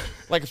 What?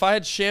 Like if I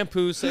had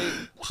shampoo,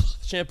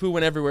 shampoo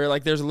went everywhere,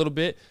 like there's a little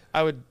bit,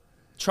 I would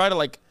try to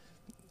like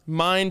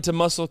mind to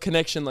muscle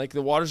connection, like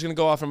the water's gonna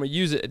go off, I'm gonna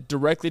use it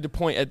directly to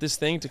point at this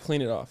thing to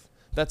clean it off.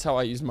 That's how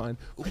I used mine.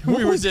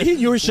 What was in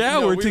your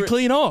shower to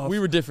clean off? We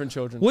were different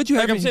children. What'd you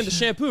have I'm in saying your the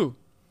shampoo.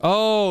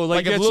 Oh,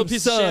 Like you a had little some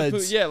piece of shampoo.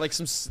 suds. Yeah, like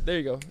there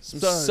you go. Some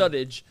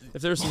suddage.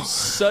 If there's some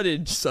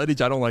suddage, Suddage,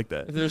 I don't like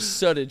that. if there's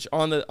suddage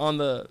on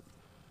the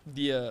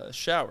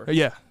shower,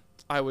 Yeah.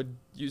 I would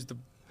use the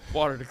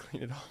water to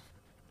clean it off.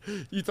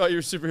 You thought you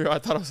were a superhero. I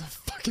thought I was a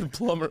fucking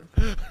plumber,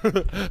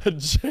 a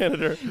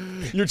janitor.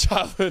 Your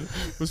childhood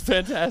was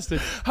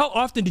fantastic. How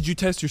often did you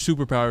test your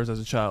superpowers as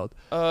a child?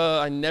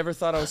 I never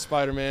thought I was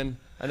Spider-Man.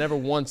 I never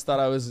once thought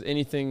I was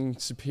anything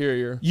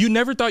superior. You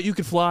never thought you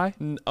could fly?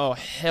 Oh,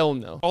 hell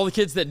no. All the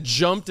kids that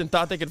jumped and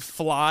thought they could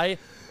fly,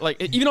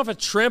 like even off a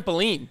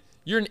trampoline,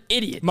 you're an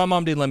idiot. My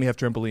mom didn't let me have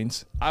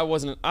trampolines.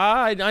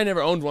 I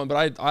never owned one,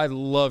 but I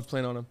loved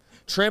playing on them.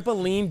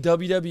 Trampoline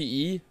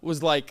WWE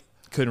was like,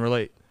 Couldn't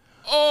relate.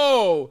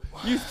 oh,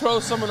 you throw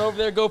someone over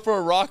there, go for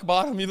a rock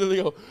bottom, you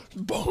literally go,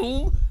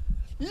 boom,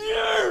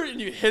 yeah,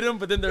 and you hit them,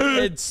 but then their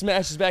head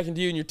smashes back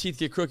into you and your teeth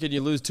get crooked and you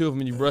lose two of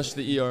them and you rush to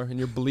the ER and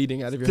you're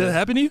bleeding out of your Did head. that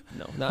happen to you?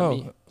 No, not Oh.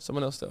 me.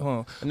 Someone else though.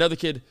 Oh. Another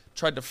kid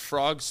tried to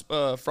frog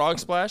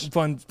splash,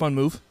 Fun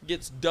move.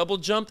 gets double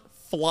jumped,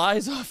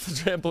 flies off the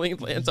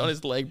trampoline, lands on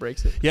his leg,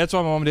 breaks it. Yeah, that's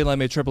why my mom didn't let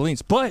me have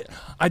trampolines. But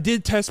I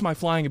did test my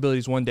flying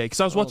abilities one day because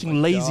I was watching my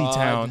Lazy God.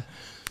 Town.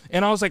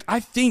 And I was like,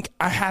 I think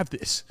I have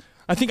this.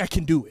 I think I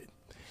can do it.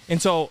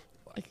 And so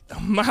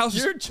my house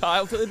was Your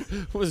childhood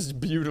was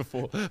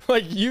beautiful.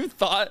 Like you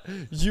thought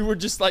you were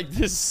just like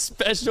this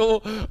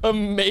special,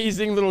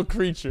 amazing little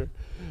creature.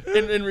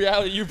 In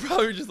reality, you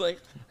probably were just like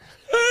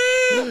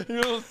your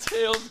little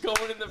tail's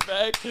going in the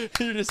back.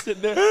 You're just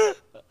sitting there.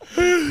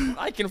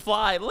 I can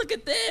fly. Look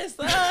at this.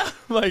 Ah.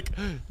 Like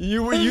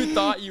you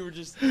thought you were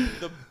just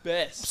the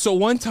best. So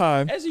one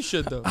time, As you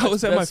should though. I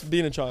was at That's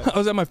being a child. I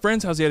was at my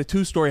friend's house. He had a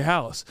 2-story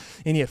house,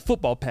 and he had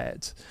football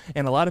pads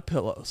and a lot of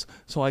pillows.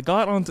 So I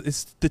got on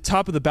the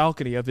top of the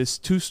balcony of his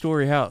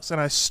 2-story house,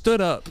 and I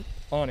stood up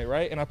on it,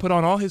 right? And I put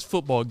on all his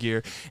football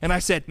gear, and I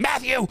said,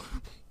 Matthew,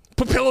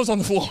 put pillows on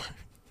the floor.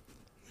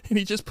 And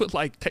he just put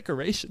like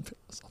decoration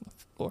pillows on the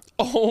floor.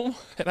 Oh,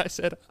 And I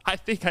said, I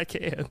think I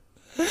can.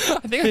 I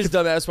think I his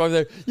can. dumbass probably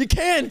there. You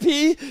can,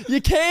 P. You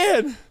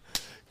can.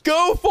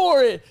 Go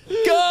for it.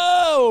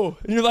 Go.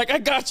 And you're like, I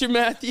got you,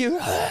 Matthew.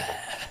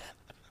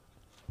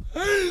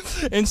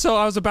 And so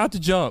I was about to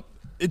jump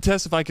and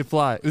test if I could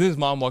fly. And then his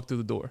mom walked through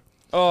the door.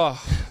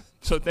 Oh,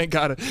 So thank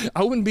God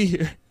I wouldn't be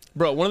here.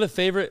 bro, one of the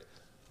favorite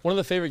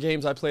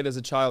games I played as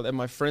a child at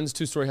my friend's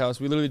 2-story house.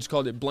 We literally just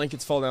called it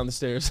Blankets Fall Down the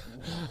Stairs.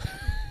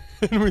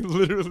 And we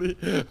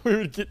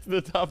would get to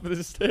the top of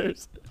the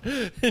stairs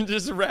and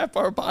just wrap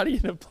our body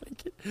in a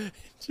blanket and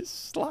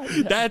just slide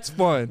down. That's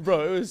fun.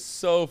 Bro, it was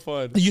so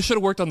fun. You should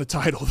have worked on the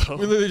title, We though.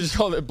 literally just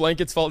called it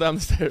Blankets Fall Down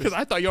the Stairs. Because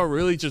I thought y'all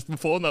really just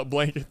pulling up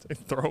blankets and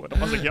throwing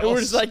them. I was like, And we're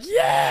just like,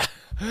 yeah,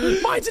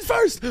 mine's at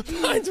first.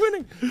 Mine's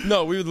winning.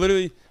 No, we would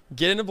literally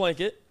get in a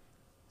blanket,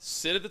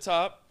 sit at the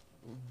top,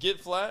 get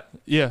flat,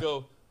 yeah.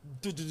 go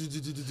do.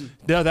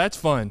 Yeah, that's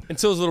fun.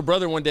 Until his little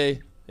brother one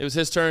day, it was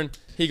his turn.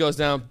 He goes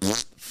down,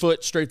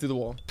 foot straight through the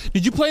wall.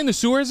 Did you play in the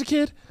sewer as a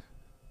kid?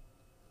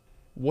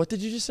 What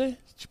did you just say?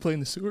 Did you play in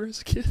the sewer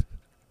as a kid?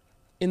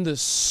 In the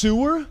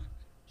sewer?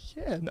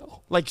 Yeah,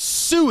 no. Like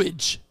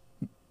sewage.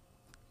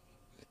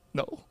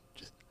 No.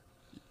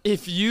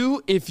 If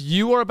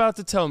you are about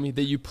to tell me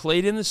that you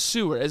played in the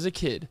sewer as a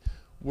kid,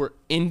 we're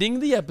ending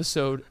the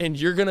episode and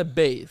you're gonna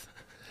bathe,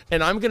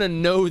 and I'm gonna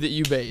know that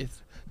you bathed.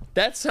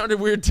 That sounded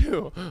weird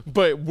too,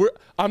 but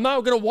I'm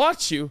not gonna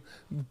watch you.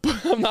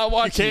 But I'm not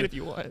watching. You can if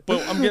you want.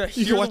 But I'm gonna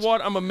hear the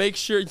water. I'm gonna make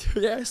sure.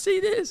 Yeah, see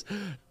this.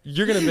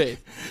 You're gonna bathe.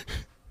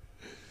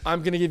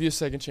 I'm gonna give you a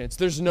second chance.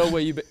 There's no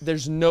way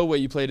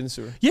you played in the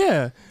sewer.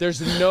 Yeah.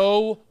 There's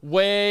no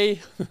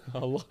way.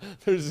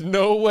 There's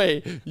no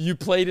way you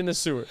played in the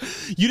sewer.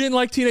 You didn't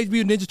like Teenage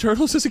Mutant Ninja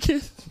Turtles as a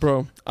kid?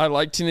 Bro, I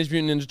liked Teenage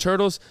Mutant Ninja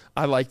Turtles.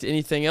 I liked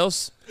anything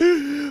else.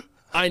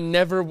 I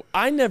never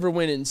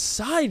went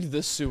inside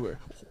the sewer.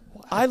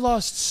 Wow. I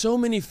lost so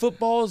many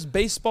footballs,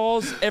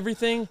 baseballs,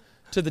 everything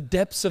to the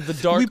depths of the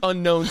dark,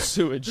 unknown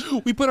sewage.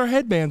 We put our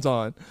headbands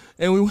on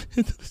and we went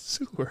into the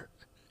sewer.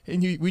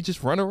 And we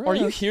just run around. Are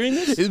you hearing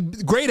this?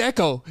 Great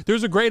echo.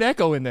 There's a great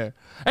echo in there.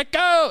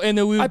 Echo! And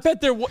then I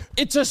bet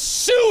it's a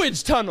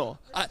sewage tunnel.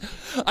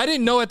 I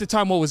didn't know at the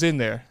time what was in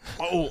there.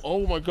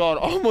 Oh my God.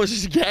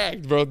 Almost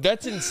gagged, bro. I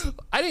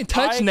didn't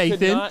touch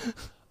Nathan.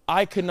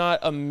 I could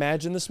not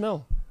imagine the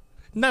smell.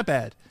 Not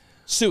bad.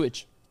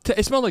 Sewage.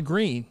 It smelled like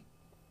green.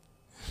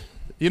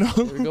 You know?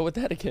 Here we go with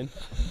that again.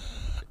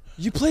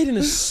 You played in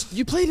the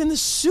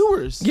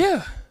sewers.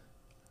 Yeah.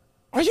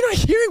 Are you not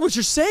hearing what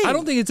you're saying? I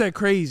don't think it's that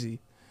crazy.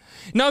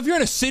 Now, if you're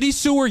in a city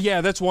sewer,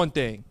 yeah, that's one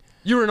thing.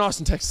 You were in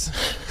Austin, Texas.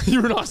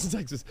 You were in Austin,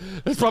 Texas.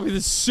 That's probably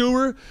the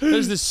sewer. That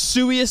is the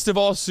sewiest of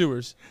all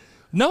sewers.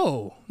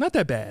 No, not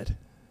that bad.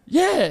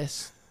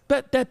 Yes.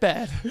 That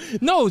bad.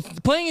 No,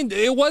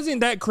 it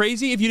wasn't that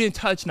crazy if you didn't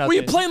touch nothing. Were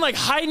you playing like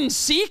hide and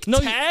seek? No,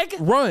 tag?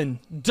 Run.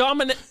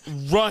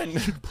 Run.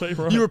 Play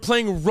run. You were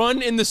playing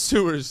run in the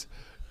sewers.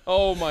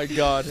 Oh my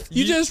God.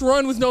 You just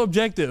run with no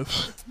objective.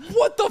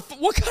 What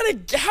kind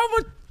of, how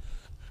much?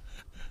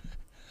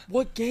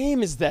 What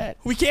game is that?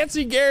 We can't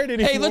see Garrett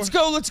anymore. Hey, let's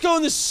go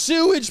in the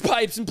sewage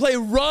pipes and play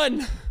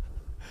run.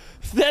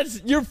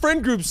 Your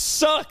friend group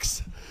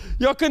sucks.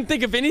 Y'all couldn't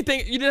think of anything.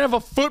 You didn't have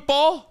a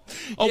football?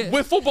 A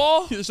wiffle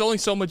ball? There's only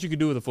so much you could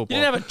do with a football.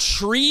 You didn't have a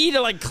tree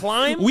to like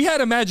climb? We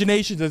had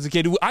imaginations as a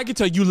kid. I can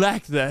tell you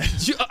lacked that.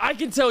 I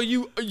can tell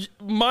you,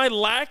 my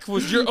lack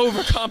was your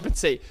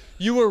overcompensate.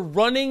 You were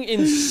running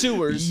in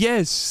sewers.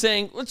 Yes.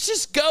 Saying, let's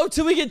just go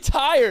till we get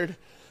tired.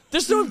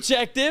 There's no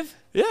objective.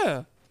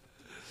 Yeah.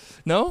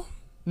 No?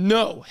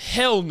 No.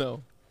 Hell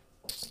no.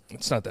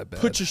 It's not that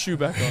bad. Put your shoe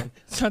back on.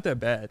 It's not that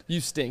bad. You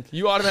stink.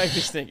 You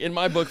automatically stink. In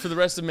my book, for the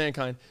rest of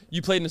mankind,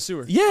 you played in the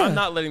sewer. Yeah. I'm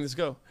not letting this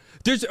go.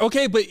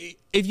 Okay, but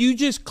if you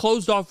just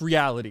closed off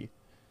reality.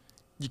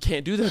 You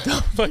can't do that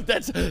though. Like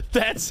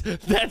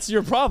that's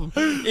your problem.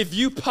 If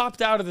you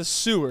popped out of the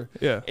sewer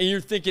and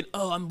you're thinking,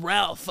 oh, I'm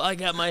Ralph. I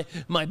got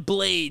my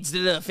blades.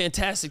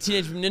 Fantastic.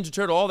 Teenage Mutant Ninja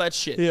Turtle, all that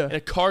shit. Yeah. And a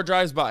car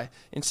drives by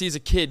and sees a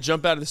kid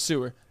jump out of the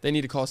sewer. They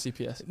need to call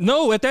CPS.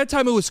 No, at that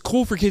time it was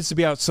cool for kids to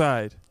be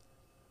outside.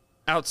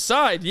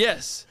 Outside,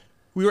 yes.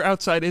 We were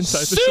outside, inside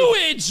the sewer.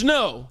 Sewage,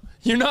 no.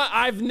 You're not.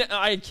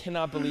 I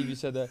cannot believe you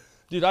said that.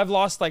 Dude, I've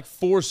lost like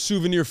 4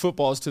 souvenir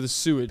footballs to the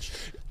sewage.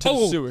 To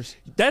the sewers.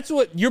 That's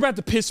what you're about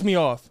to piss me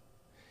off.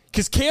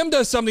 Because Cam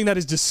does something that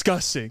is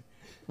disgusting.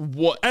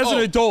 What? As an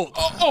adult.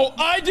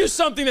 I do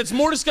something that's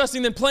more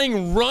disgusting than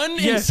playing run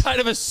inside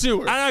of a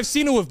sewer. And I've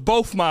seen it with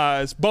both my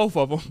eyes, both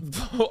of them.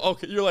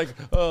 Okay, you're like,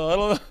 I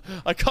don't know.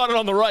 I caught it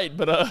on the right,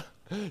 but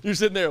you're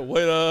sitting there.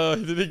 Wait,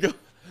 did he go?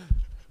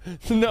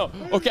 No.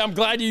 Okay, I'm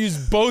glad you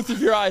use both of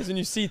your eyes when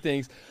you see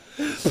things.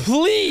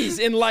 Please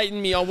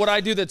enlighten me on what I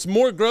do that's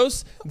more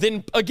gross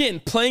than, again,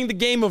 playing the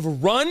game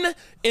of run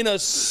in a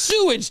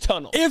sewage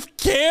tunnel. If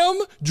Cam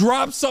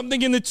drops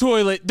something in the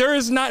toilet, there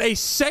is not a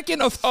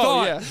second of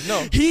thought. Oh, yeah,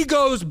 no. He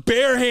goes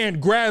bare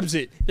hand, grabs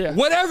it. Yeah.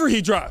 Whatever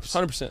he drops.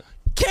 100%.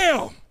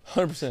 Cam!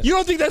 100%. You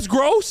don't think that's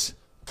gross?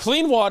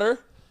 Clean water.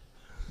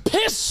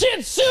 Piss,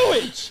 shit,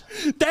 sewage.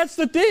 That's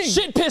the thing.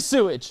 Shit, piss,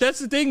 sewage. That's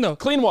the thing, though.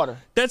 Clean water.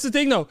 That's the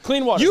thing, though.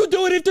 Clean water. You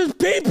do it if there's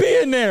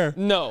pee-pee in there.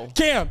 No.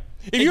 Cam,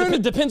 if you're in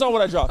It depends on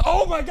what I drop.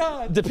 Oh, my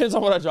God. Depends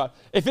on what I drop.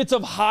 If it's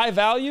of high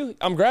value,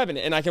 I'm grabbing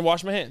it and I can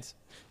wash my hands.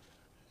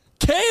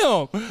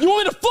 Cam! You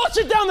want me to flush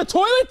it down the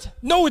toilet?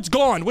 No, it's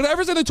gone.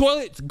 Whatever's in the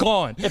toilet, it's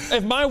gone.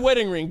 If my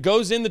wedding ring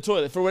goes in the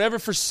toilet for whatever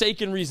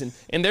forsaken reason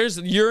and there's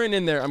urine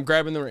in there, I'm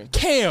grabbing the ring.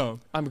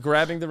 Cam! I'm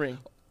grabbing the ring.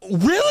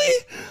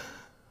 Really?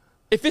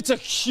 If it's a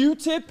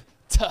Q-tip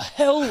To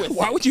hell with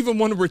Why it. would you even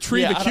want to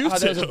retrieve a That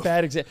was Q-tip? a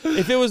bad example.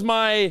 If it was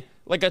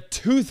like a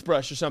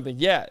toothbrush or something,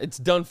 yeah, it's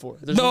done for.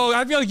 No,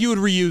 I feel like you would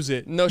reuse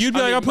it. No, You'd be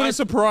I like, mean, I'm putting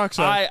some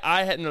peroxide.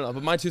 I had no,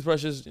 but my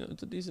toothbrush is,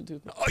 it's a decent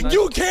toothbrush.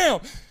 You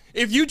can't.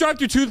 If you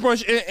dropped your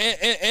toothbrush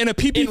in a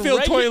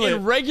pee-pee-filled toilet.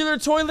 In regular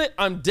toilet,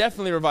 I'm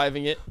definitely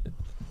reviving it,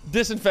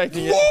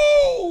 disinfecting it.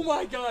 Oh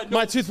my God! No.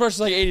 My toothbrush is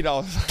like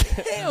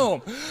 $80.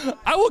 Damn!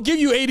 I will give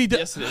you $80.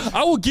 Yes, it is.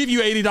 I will give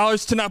you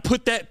 $80 to not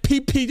put that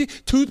pee-pee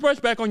toothbrush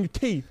back on your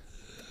teeth.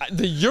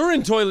 The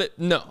urine toilet,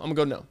 no. I'm gonna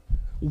go no.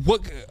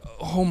 What?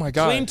 Oh my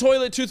God! Clean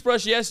toilet,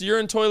 toothbrush, yes.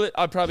 Urine toilet,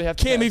 I'd probably have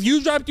to. Kim, pass. if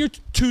you dropped your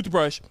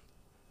toothbrush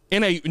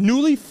in a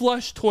newly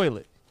flushed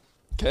toilet,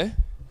 Okay.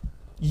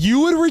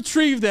 you would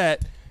retrieve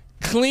that,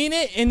 clean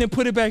it, and then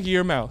put it back in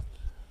your mouth.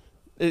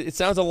 It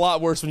sounds a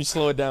lot worse when you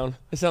slow it down.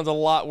 It sounds a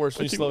lot worse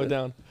when you slow it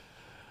down.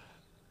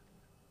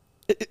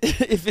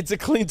 If it's a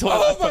clean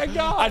toilet, Oh my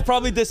God. I'd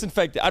probably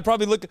disinfect it. I'd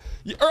probably look.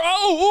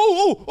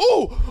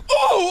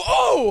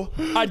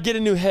 I'd get a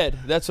new head.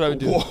 That's what I would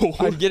do. Whoa.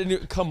 I'd get a new.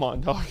 Come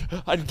on, dog.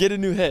 I'd get a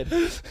new head.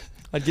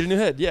 I'd get a new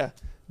head. Yeah.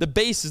 The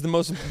base is the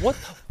most. What?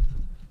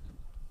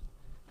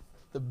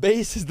 The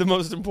base is the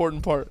most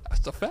important part.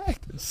 That's a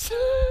fact.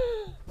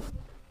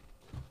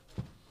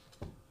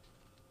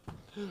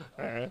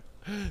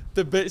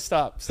 The base.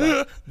 Stop.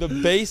 The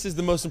base is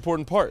the most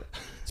important part.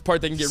 It's the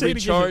part that can get Say it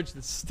again.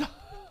 recharged. Stop.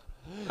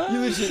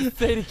 You legit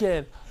say it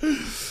again.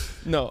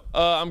 No,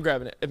 I'm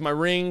grabbing it. If my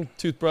ring,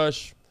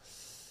 toothbrush,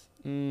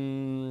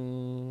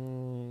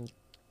 any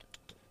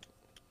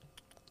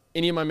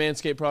of my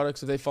Manscaped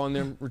products, if they fall in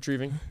there,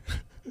 retrieving.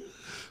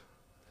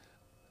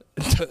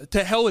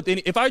 To hell with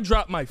any. If I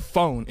drop my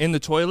phone in the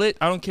toilet,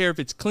 I don't care if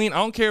it's clean. I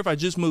don't care if I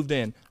just moved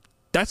in.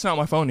 That's not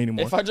my phone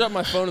anymore. If I drop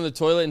my phone in the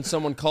toilet and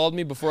someone called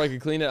me before I could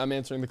clean it, I'm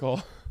answering the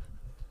call.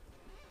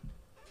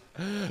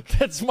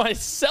 That's my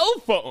cell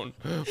phone.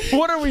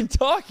 What are we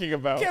talking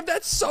about? Kev,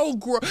 that's so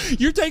gross.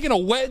 You're taking a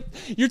wet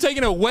I would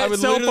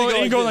cell literally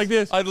phone and going like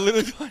this. I'd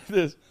literally go like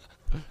this.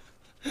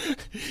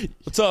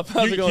 What's up?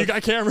 How's it going? You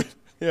got Cameron.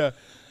 Yeah.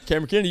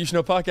 Cameron Kennedy, you should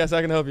know podcast.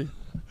 I can help you.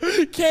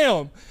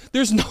 Cam,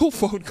 there's no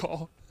phone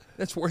call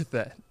that's worth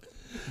that.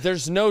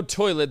 There's no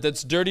toilet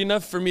that's dirty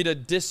enough for me to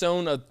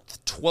disown a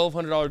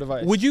 $1,200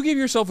 device. Would you give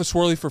yourself a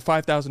swirly for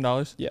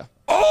 $5,000? Yeah.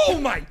 Oh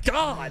my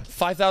God!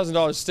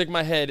 $5,000. Stick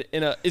my head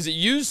in a. Is it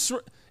used?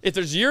 If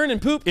there's urine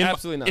and poop,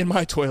 absolutely not. In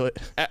my toilet.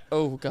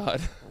 Oh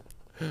God.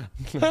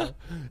 No.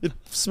 It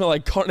smell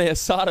like carne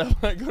asada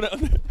when I go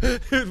down there.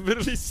 It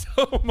literally.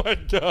 Oh my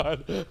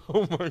God.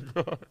 Oh my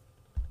God.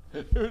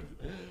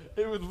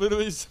 It would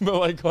literally smell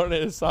like carne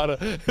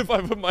asada if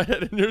I put my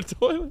head in your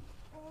toilet.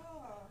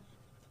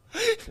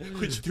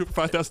 Would you do it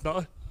for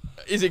 $5,000?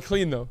 Is it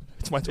clean though?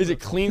 It's my toilet. Is it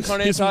clean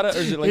carne asada or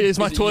is it like? Is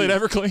my it toilet used?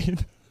 ever clean?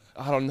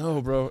 I don't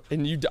know, bro.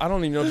 And I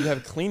don't even know if you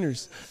have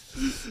cleaners.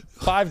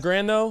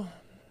 $5,000 though.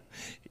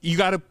 You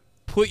got to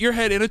put your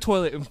head in a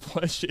toilet and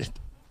flush it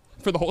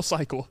for the whole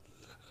cycle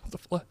of the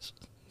flush.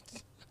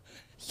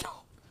 Yo,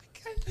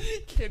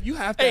 Kim, you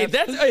have to. Hey,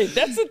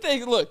 that's the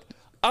thing. Look,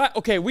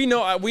 we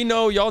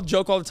know y'all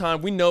joke all the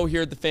time. We know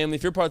here at the family,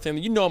 if you're part of the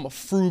family, you know I'm a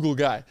frugal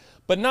guy,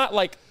 but not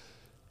like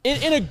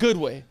in a good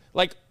way.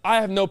 Like I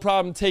have no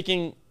problem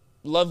taking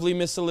lovely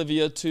Miss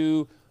Olivia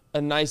to a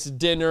nice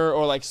dinner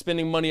or like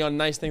spending money on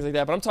nice things like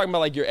that. But I'm talking about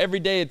like your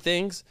everyday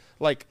things.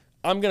 Like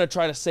I'm gonna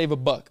try to save a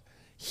buck.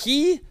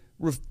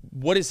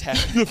 What is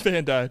happening? The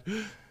fan died.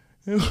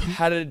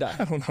 How did it die?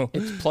 I don't know.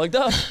 It's plugged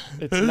up.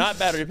 It's not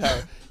battery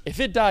powered. If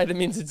it died, it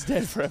means it's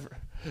dead forever.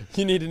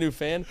 You need a new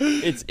fan.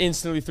 It's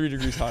instantly 3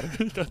 degrees hotter.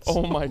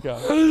 Oh my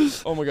God.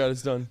 Oh my God,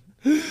 it's done.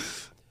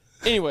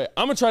 Anyway,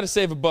 I'm gonna try to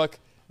save a buck.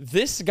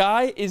 This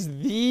guy is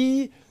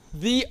the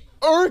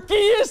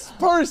irkiest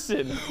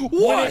person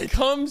when it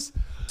comes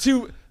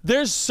to.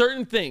 There's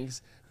certain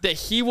things that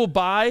he will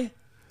buy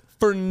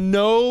for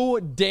no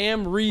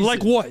damn reason.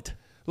 Like what?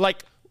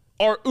 Like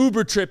our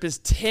Uber trip is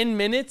 10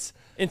 minutes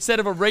instead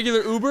of a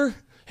regular Uber.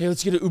 Hey,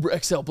 let's get an Uber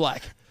XL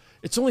Black.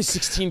 It's only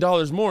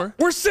 $16 more.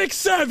 We're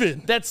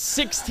 6'7". That's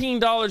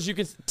 $16. You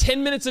can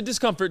 10 minutes of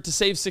discomfort to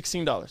save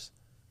 $16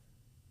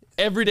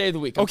 every day of the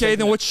week. I'm Okay, taking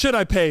then that. what should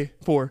I pay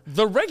for?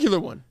 The regular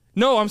one.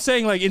 No, I'm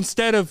saying like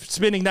instead of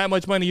spending that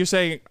much money, you're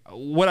saying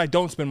what I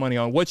don't spend money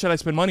on. What should I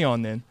spend money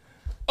on then?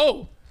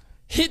 Oh,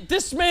 hit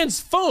this man's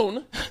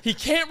phone. He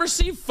can't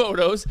receive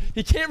photos.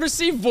 He can't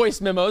receive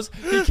voice memos.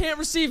 He can't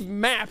receive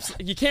maps.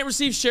 He can't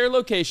receive share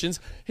locations.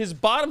 His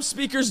bottom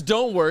speakers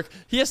don't work.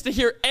 He has to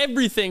hear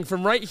everything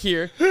from right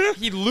here.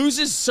 He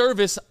loses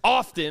service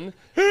often.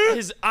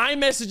 His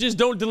iMessages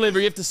don't deliver.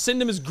 You have to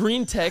send him his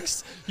green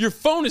text. Your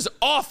phone is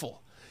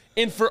awful.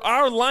 And for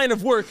our line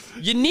of work,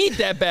 you need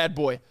that bad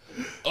boy.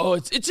 Oh,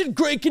 it's in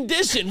great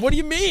condition. What do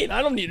you mean?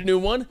 I don't need a new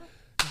one.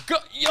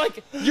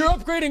 You're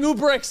upgrading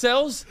Uber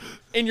XLs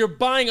and you're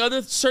buying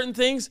other certain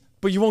things,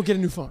 but you won't get a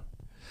new phone.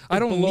 I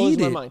don't blows need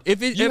my it.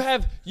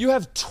 mind. You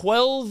have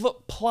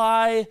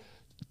 12-ply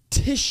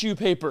tissue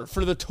paper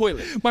for the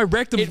toilet. My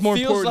rectum's It more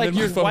feels important like than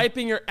my you're phone.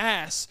 wiping your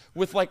ass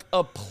with like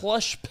a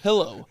plush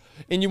pillow,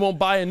 and you won't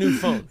buy a new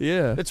phone.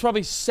 Yeah. It's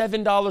probably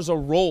 $7 a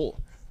roll.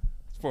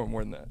 for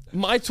more than that.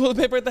 My toilet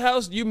paper at the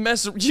house,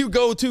 you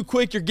go too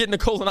quick, you're getting a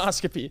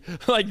colonoscopy.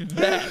 Like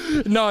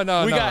that.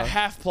 No. We got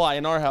half ply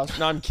in our house.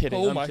 No, I'm kidding.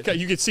 Oh my God,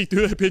 you can see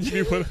through that bitch if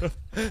you put it up.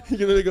 You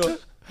can literally go.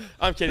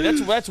 I'm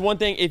kidding. That's one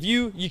thing. If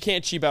you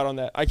can't cheap out on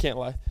that. I can't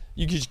lie.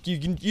 You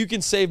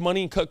can save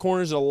money and cut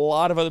corners at a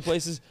lot of other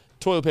places.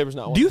 Toilet paper's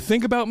not one. Do you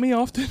think about me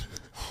often?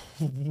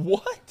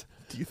 What?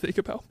 Do you think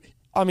about me?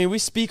 I mean, we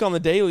speak on the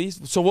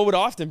dailies. So what would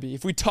often be?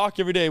 If we talk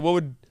every day, what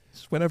would?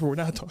 Just whenever we're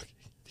not talking.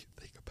 Do you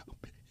think about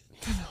me?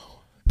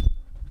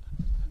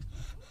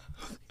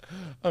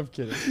 I'm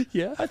kidding.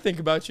 Yeah. I think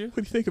about you. What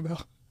do you think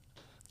about?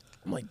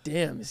 I'm like,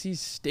 damn, is he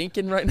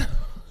stinking right now?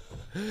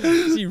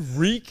 Does he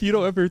reek? You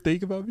don't ever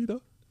think about me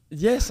though?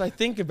 Yes, I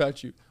think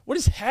about you. What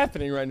is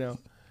happening right now?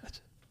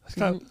 That's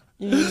kind of,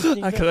 You need to think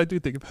because about- I do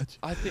think about you.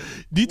 I think.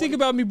 Do you think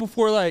about me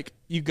before like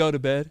you go to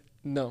bed?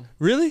 No,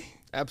 Really?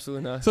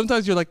 absolutely not.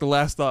 Sometimes you're like the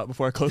last thought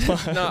before I close my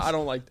eyes. No, I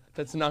don't like that.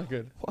 That's not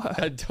good. Why?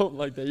 I don't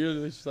like that. You're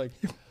literally just like,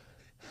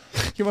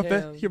 You're my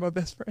Damn. best. You're my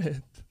best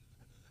friend.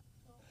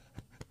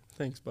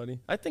 thanks, buddy.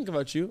 I think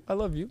about you. I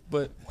love you.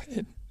 But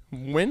When?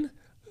 when?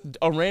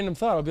 A random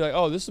thought. I'll be like,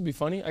 oh, this will be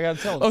funny. I got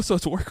to tell him. Oh, so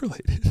it's work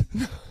related.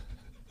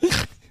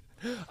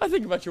 I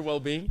think about your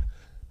well-being.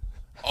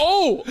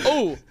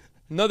 Oh,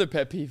 another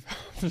pet peeve.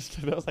 I'm just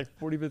kidding. That was like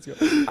 40 minutes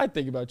ago. I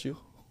think about you.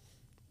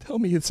 Tell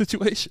me the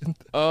situation.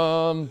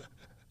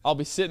 I'll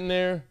be sitting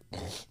there,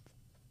 and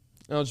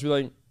I'll just be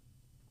like,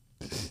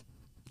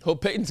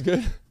 hope Peyton's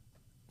good.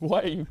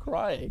 Why are you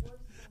crying?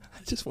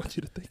 I just want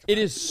you to think. It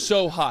is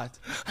so hot.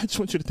 I just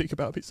want you to think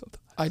about me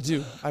sometimes. I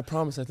do. I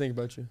promise I think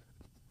about you.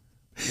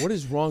 What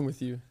is wrong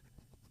with you?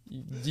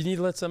 Do you need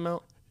to let something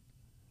out?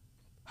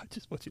 I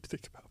just want you to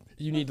think about me.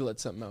 You need to let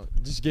something out.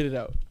 Just get it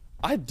out.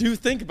 I do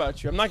think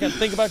about you. I'm not going to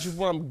think about you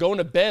when I'm going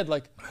to bed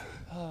like,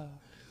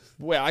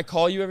 wait, I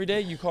call you every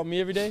day? You call me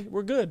every day?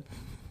 We're good.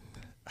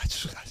 I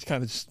just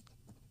kind of just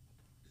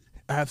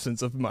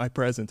absence of my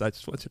presence. I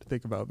just want you to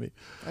think about me.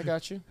 I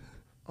got you.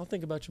 I'll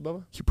think about you,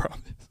 Bubba. You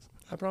promise?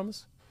 I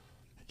promise.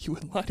 You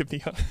wouldn't lie to me,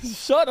 huh?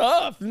 Shut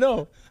up.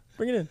 No.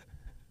 Bring it in.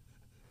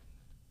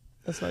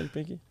 That's not your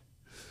pinky.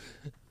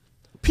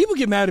 People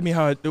get mad at me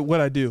what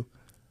I do.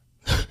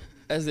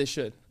 As they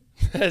should.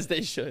 As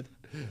they should.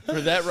 For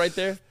that right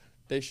there,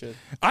 they should.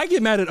 I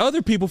get mad at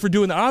other people for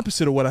doing the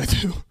opposite of what I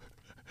do.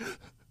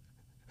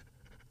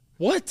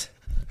 What?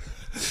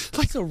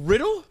 Like a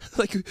riddle?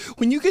 Like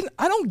when you get,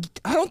 I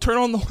don't turn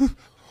on the.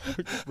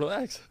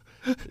 Relax.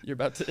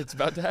 It's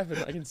about to happen.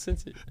 I can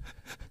sense it.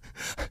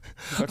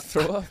 You're about to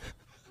throw up.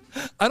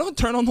 I don't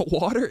turn on the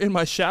water in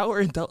my shower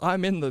until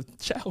I'm in the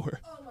shower.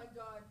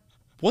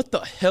 What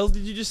the hell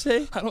did you just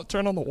say? I don't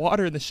turn on the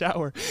water in the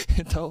shower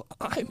until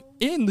I'm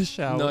in the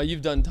shower. No,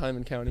 you've done time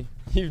in county.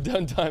 You've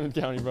done time in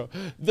county, bro.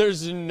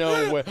 There's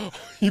no way.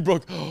 He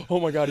broke.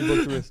 Oh my God, he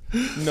broke the wrist.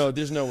 No,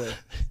 there's no way.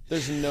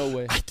 There's no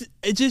way.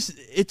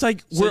 It's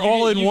like So we're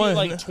all in you one.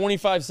 Get like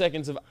 25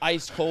 seconds of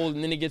ice cold,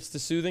 and then it gets to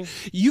soothing.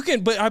 You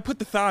can, but I put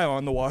the thigh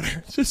on the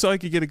water just so I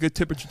could get a good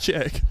temperature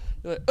check.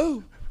 You're like,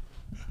 oh.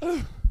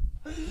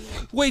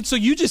 Wait, so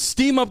you just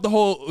steam up the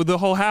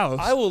whole house?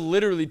 I will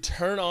literally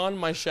turn on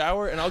my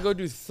shower, and I'll go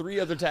do 3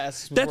 other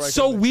tasks. Before I That's come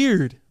so back.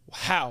 weird.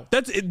 How?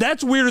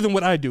 That's weirder than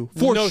what I do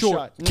for no sure.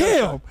 Shot. No Cam,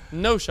 shot.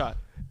 No shot.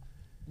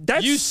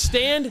 that's You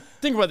stand.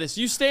 Think about this.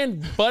 You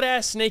stand butt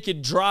ass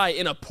naked, dry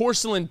in a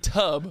porcelain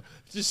tub,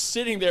 just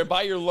sitting there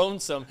by your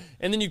lonesome,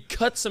 and then you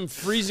cut some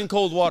freezing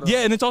cold water. yeah,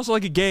 and it's also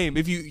like a game.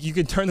 If you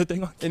can turn the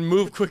thing on, And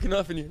move quick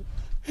enough, and you.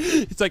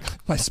 it's like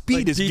my speed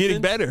Like is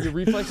getting defense, better. Your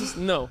reflexes?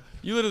 No.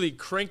 You literally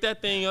crank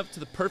that thing up to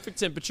the perfect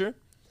temperature.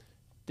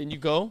 Then you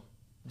go.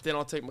 Then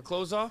I'll take my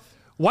clothes off.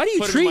 Why do you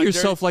put it in treat my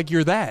yourself like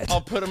you're that?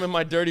 I'll put them in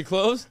my dirty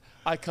clothes.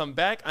 I come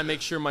back. I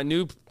make sure my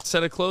new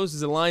set of clothes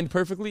is aligned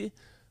perfectly.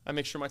 I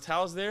make sure my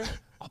towel's there.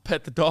 I'll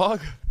pet the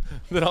dog.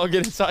 Then I'll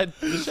get inside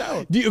the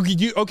shower.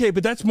 Okay,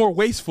 but that's more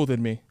wasteful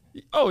than me.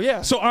 Oh,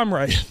 yeah. So I'm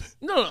right.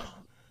 No.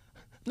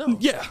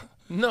 Yeah.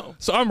 No.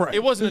 So I'm right.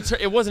 It wasn't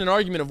an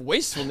argument of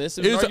wastefulness.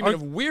 It was It was an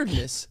argument of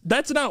weirdness.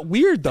 That's not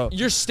weird though.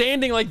 You're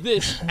standing like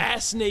this,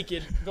 ass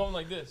naked, going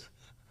like this.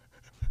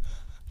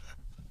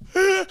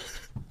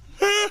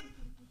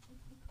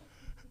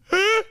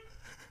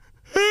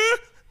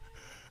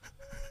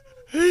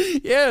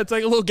 Yeah, it's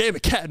like a little game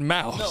of cat and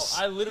mouse.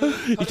 No, I literally.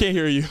 You can't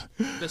hear you.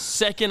 The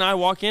second I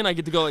walk in, I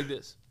get to go like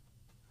this.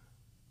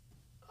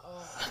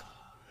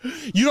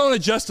 You don't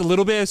adjust a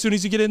little bit as soon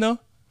as you get in though?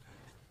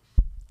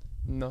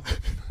 No,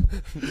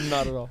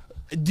 not at all.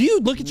 Do you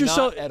look at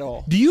yourself Not at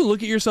all. Do you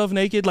look at yourself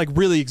naked? Like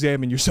really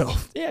examine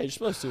yourself? Yeah, you're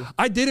supposed to.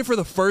 I did it for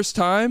the first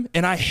time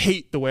and I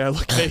hate the way I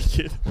look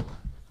naked.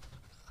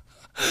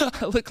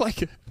 I look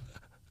like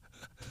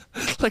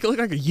I look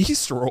like a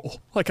yeast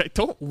roll. Like I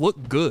don't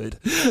look good.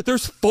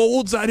 There's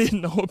folds I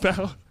didn't know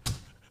about.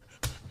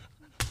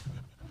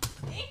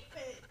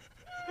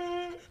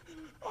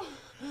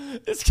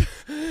 It's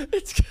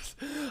because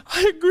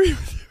I agree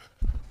with you.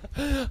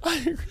 I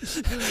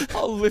agree.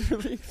 I'll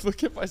literally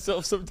look at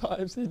myself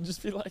sometimes and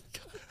just be like,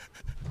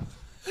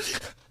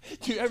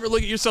 Do you ever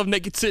look at yourself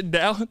naked sitting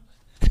down?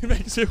 It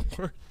makes it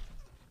worse.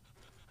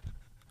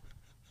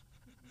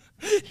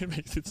 It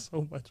makes it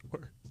so much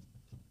worse.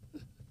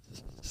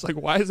 It's like,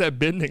 why is that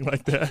bending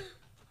like that?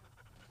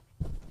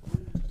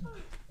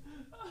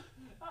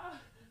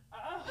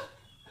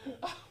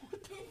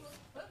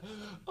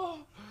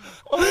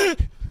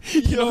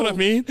 You know what I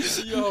mean?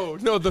 Yo,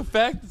 no, the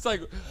fact it's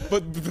like,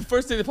 but the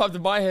first thing that popped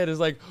in my head is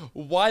like,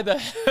 why the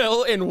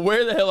hell and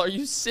where the hell are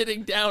you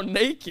sitting down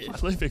naked? My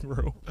living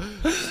room.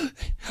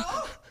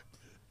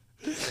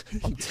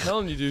 I'm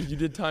telling you, dude, you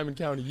did time and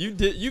counting.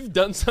 You've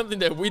done something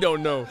that we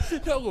don't know.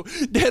 No,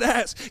 dead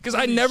ass. Because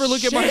I never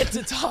look at my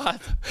Shit,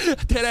 Todd.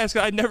 dead ass.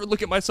 'Cause I never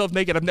look at myself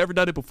naked. I've never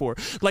done it before.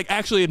 Like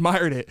actually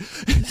admired it.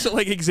 So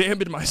like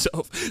examined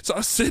myself. So I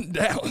was sitting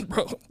down,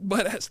 bro,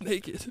 butt ass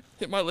naked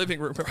in my living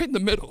room, right in the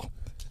middle.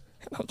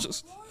 And I was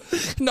just,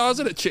 no, I was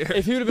in a chair.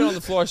 If he would have been on the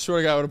floor, I swear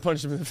to God, I would have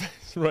punched him in the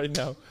face right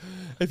now.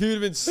 If he would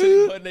have been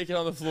sitting butt naked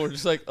on the floor,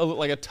 just like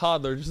a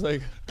toddler, just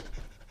like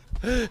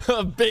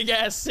a big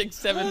ass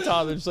 6'7"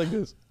 toddler, just like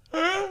this.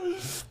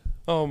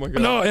 Oh my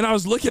God. No, and I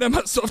was looking at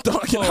myself,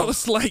 dog, and I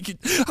was like,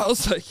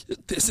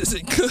 this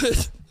isn't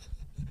good.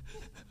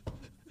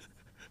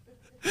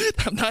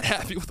 I'm not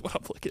happy with what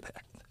I'm looking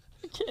at.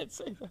 You can't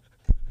say that.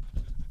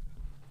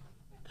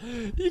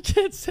 You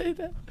can't say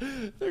that.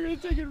 They're gonna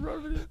take it and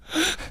run with it.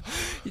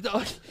 You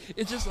know,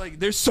 it's just like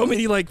there's so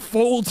many like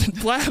folds and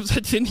flaps I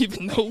didn't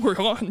even know were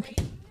on me.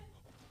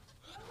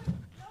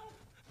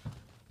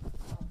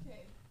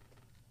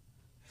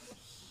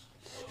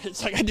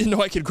 It's like I didn't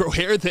know I could grow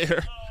hair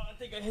there. I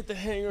think I hit the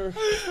hanger.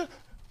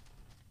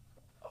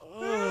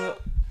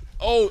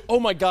 Oh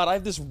my God, I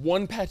have this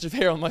one patch of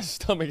hair on my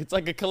stomach. It's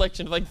like a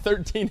collection of like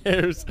 13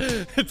 hairs.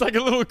 It's like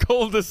a little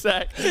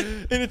cul-de-sac.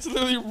 And it's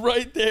literally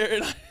right there.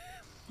 And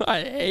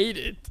I hate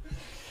it.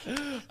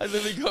 I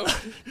literally go.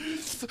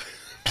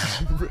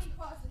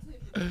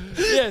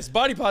 Yes,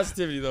 body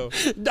positivity though.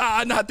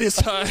 Nah, not this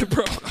time,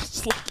 bro. I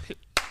was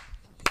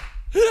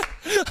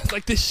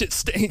like, this shit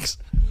stinks.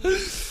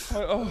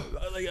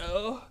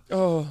 Oh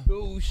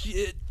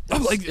shit.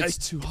 I'm like, it's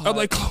too hot. I'm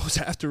like, clothes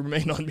have to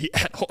remain on me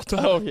at all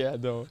times. Oh yeah,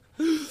 no.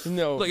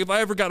 Like if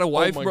I ever got a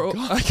wife, my bro,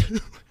 God.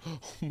 Oh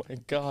my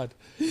God,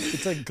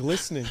 it's like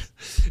glistening.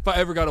 if I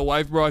ever got a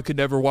wife, bro, I could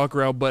never walk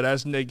around butt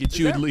ass naked.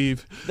 She would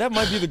leave. That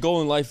might be the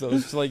goal in life though,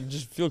 is to like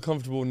just feel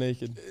comfortable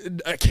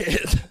naked. I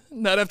can't.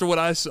 Not after what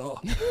I saw.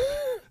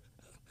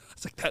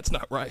 It's like that's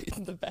not right.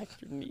 The back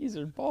of your knees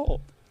are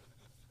bald.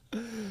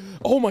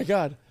 Oh my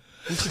God,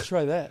 we should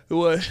try that.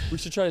 What? We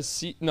should try to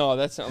see. No,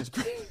 that sounds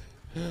great.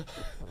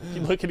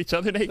 You look at each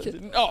other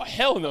naked? Oh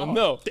hell no,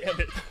 no, Damn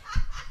it.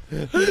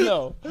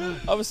 no.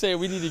 I was saying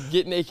we need to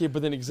get naked,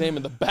 but then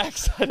examine the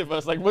backside of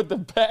us, like what the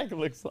back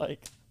looks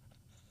like.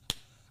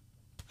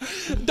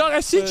 Dog, I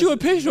sent you a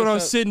picture when I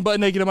was sitting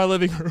butt naked in my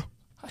living room.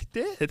 I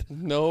did.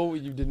 No,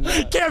 you did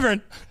not.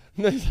 Cameron!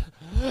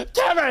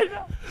 Kevin!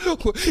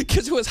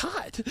 Because it was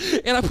hot.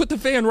 And I put the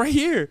fan right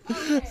here.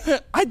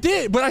 I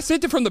did, but I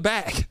sent it from the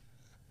back.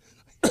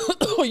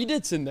 Oh, you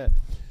did send that.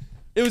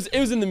 It was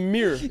in the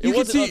mirror. It You can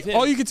wasn't of see, him.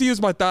 all you can see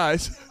is my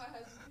thighs.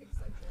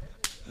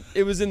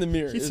 It was in the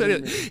mirror. He It was said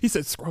in the it. mirror. He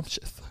said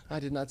scrumptious. I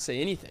did not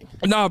say anything.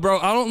 Nah, bro,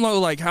 I don't know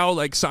like how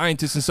like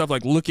scientists and stuff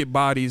like look at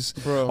bodies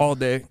Bro. all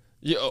day.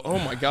 Yeah, oh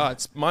my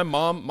God. My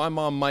mom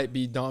might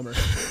be Dahmer.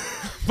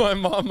 My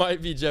mom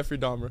might be Jeffrey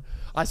Dahmer.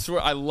 I swear,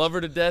 I love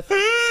her to death.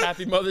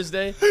 Happy Mother's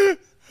Day.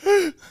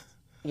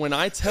 When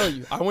I tell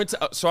you, I went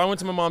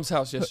to my mom's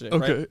house yesterday,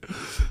 Okay. right?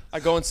 I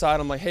go inside,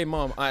 I'm like, hey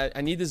mom,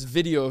 I need this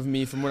video of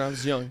me from when I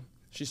was young.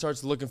 She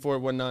starts looking for it,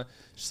 whatnot.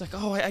 She's like,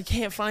 oh, I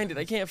can't find it.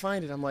 I can't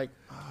find it. I'm like,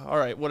 all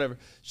right, whatever.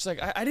 She's like,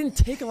 I didn't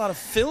take a lot of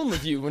film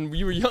of you when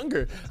you were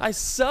younger. I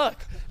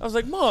suck. I was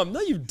like, Mom,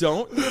 no, you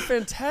don't. You're a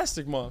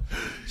fantastic mom.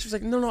 She was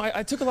like, no,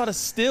 I took a lot of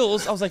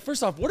stills. I was like,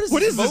 first off, what is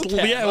this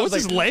vocab? Yeah, I was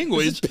what's this like,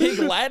 language? Is this pig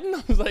Latin?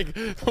 I was like,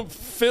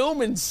 film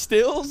and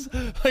stills?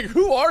 Like,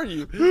 who are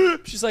you?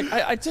 She's like,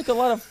 I took a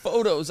lot of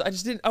photos.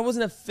 I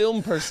wasn't a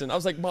film person. I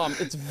was like, Mom,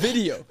 it's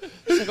video.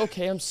 She's like,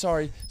 okay, I'm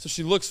sorry. So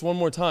she looks one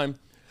more time.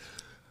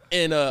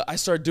 And I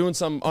started doing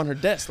something on her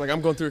desk. Like, I'm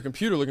going through her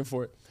computer looking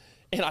for it.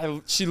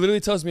 And she literally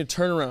tells me to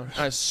turn around. And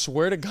I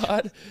swear to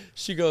God,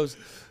 she goes,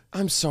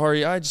 I'm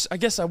sorry. I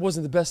guess I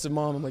wasn't the best of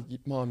mom. I'm like,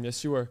 Mom,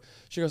 yes, you were.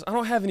 She goes, I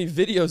don't have any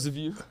videos of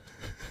you.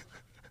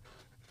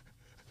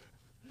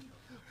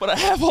 But I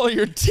have all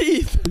your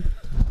teeth.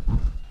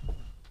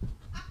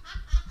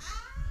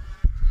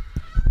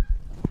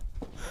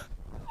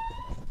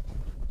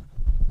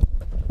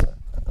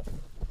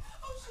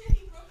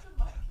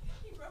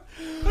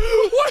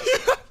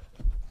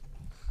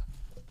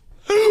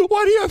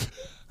 Why do you have?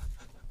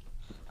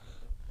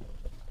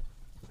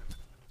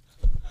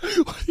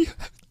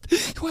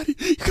 Why do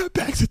you got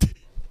bags of teeth?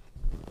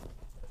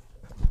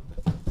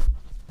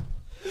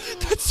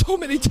 That's so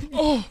many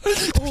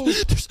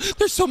teeth.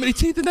 There's so many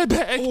teeth in that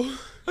bag.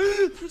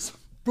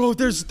 Bro,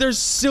 there's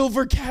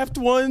silver capped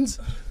ones.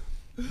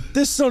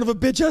 This son of a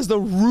bitch has the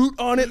root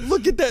on it.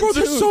 Look at that. Bro,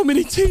 there's tooth. so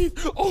many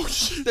teeth. Oh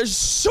shit. There's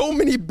so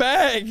many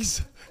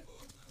bags.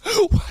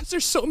 Why is there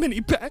so many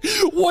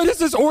bags? What is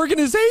this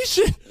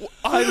organization?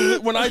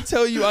 When I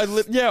tell you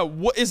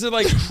what is it,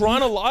 like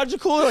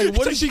chronological? Like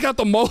what So is she got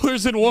the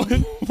molars in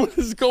one. what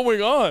is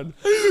going on?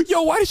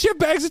 Yo, why does she have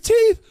bags of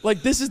teeth?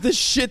 Like this is the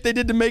shit they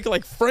did to make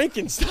like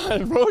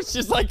Frankenstein, bro.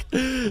 She's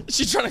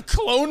trying to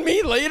clone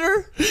me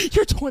later.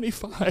 You're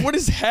 25. What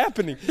is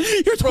happening?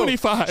 You're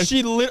 25.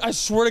 I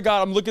swear to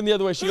God, I'm looking the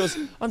other way. She goes,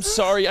 "I'm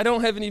sorry, I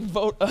don't have any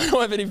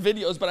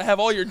videos, but I have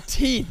all your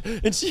teeth."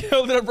 And she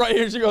held it up right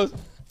here. She goes,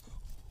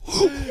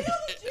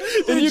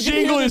 The and you can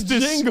jingle hear is the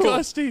jingle.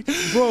 disgusting.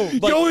 Bro,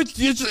 like-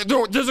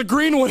 Yo, there's a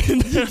green one in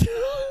there.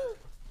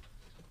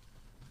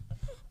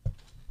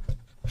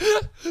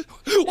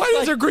 Why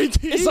is there green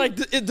teeth? It's like,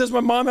 does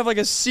my mom have like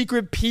a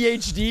secret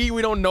PhD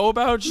we don't know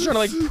about? She's trying to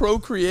like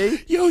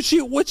procreate. Yo,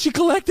 what's she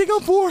collecting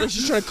them for? Like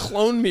she's trying to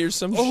clone me or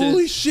some shit.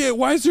 Holy shit,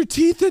 why is there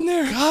teeth in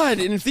there? God,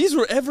 and if these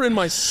were ever in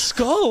my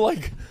skull,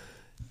 like,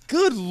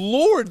 good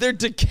Lord, they're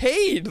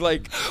decayed.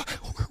 Like,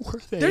 Where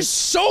were they? there's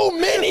so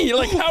many.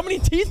 Like, how many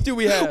teeth do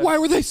we have? Why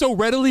were they so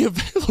readily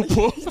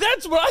available?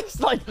 That's what I was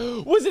like.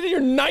 Was it in your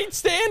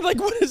nightstand? Like,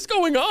 what is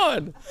going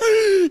on?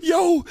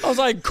 Yo, I was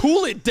like,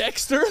 cool it,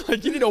 Dexter.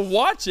 Like, you need to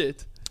watch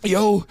it.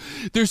 yo,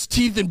 there's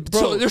teeth in.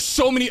 Bro. There's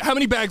so many. How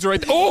many bags are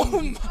right there? Oh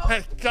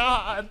my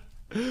God.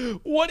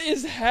 What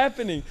is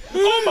happening?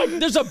 Oh my,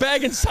 there's a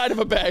bag inside of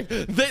a bag.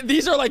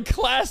 These are like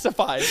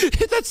classified.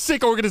 That's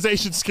sick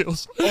organization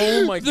skills.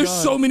 Oh my There's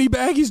God. so many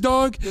baggies,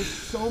 dog. There's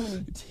so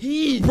many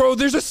teeth. Bro,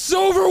 there's a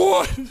silver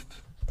one.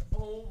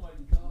 Oh my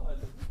God.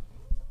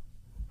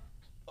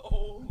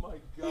 Oh my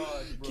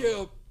God,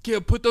 bro.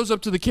 Gil, put those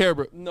up to the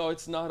camera. No,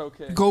 it's not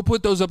okay. Go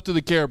put those up to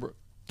the camera.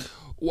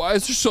 Why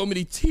is there so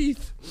many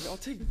teeth? I'll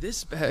take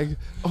this bag.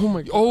 Oh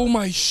my God. Oh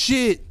my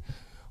shit.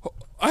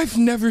 I've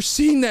never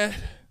seen that.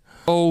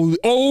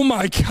 Oh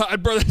my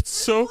God, bro,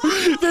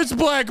 that's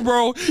black,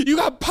 bro. You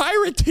got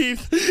pirate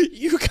teeth.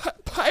 You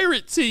got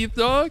pirate teeth,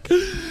 dog.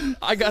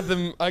 I got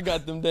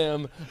them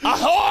damn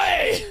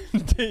ahoy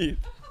teeth.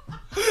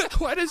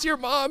 Why does your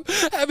mom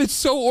have it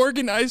so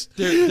organized?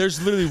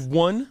 There's literally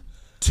 1,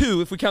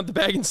 2, if we count the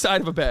bag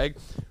inside of a bag.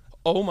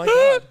 Oh my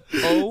God.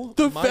 Oh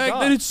The my fact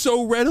God. that it's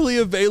so readily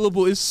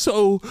available is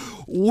so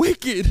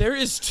wicked. There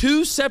is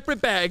 2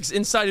 separate bags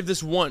inside of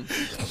this one.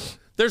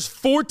 There's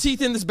 4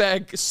 teeth in this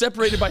bag,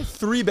 separated by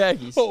 3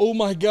 baggies. Oh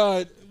my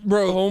God,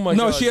 bro. Oh my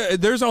no, God.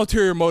 there's an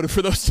ulterior motive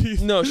for those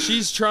teeth. No,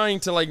 she's trying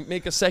to like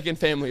make a second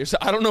family or so.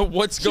 I don't know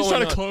what's going on. She's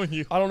trying to clone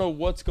you. I don't know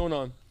what's going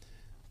on.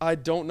 I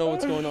don't know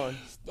what's going on.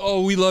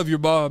 Oh, we love your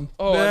mom.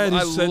 Oh, That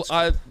is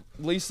such-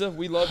 Lisa,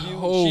 we love you.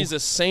 Oh. She's a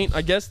saint.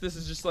 I guess this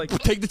is just like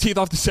Take the teeth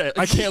off the set.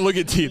 I can't look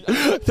at teeth.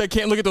 I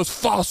can't look at those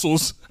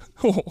fossils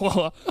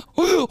while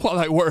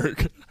I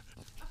work.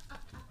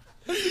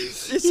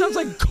 it sounds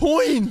like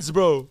coins,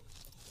 bro.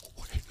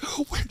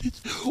 Where did?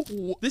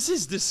 This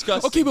is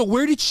disgusting. Okay, but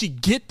where did she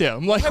get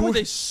them? Like, Why were where-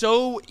 they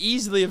so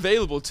easily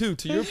available too?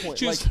 To your point,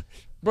 She like, was-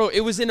 bro, it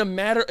was in a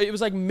matter. It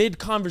was like mid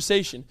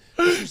conversation.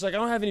 She was like, "I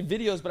don't have any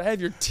videos, but I have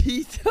your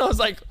teeth." And I was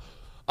like,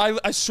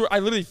 I swear, I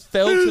literally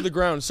fell to the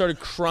ground, and started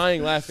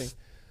crying, laughing.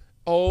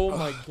 Oh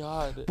my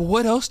God. But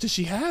what else does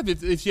she have?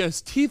 If she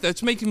has teeth,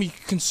 that's making me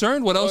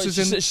concerned. What else is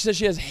she, in? she says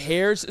she has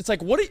hairs. It's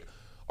like, what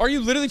are you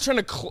literally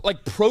trying to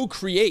like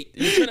procreate?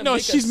 You're trying to No,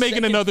 make a she's making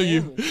second another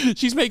family. you.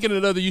 She's making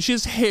another you. She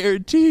has hair,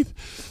 teeth.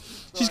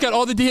 She's got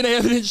all the DNA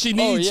evidence she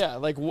Oh needs. yeah,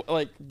 like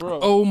bro.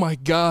 Oh my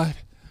God.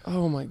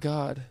 Oh my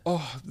God.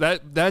 Oh,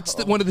 that's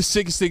one of the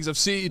sickest things I've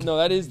seen. No,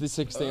 that is the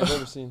sickest thing I've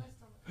ever seen.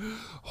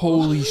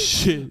 Holy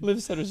shit.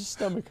 Liv said her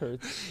stomach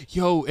hurts.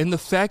 Yo, and the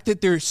fact that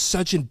they're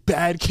such in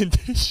bad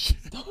condition.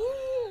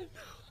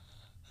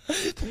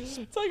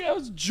 It's like I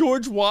was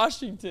George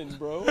Washington,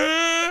 bro.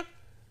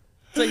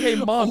 It's like, hey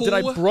mom, did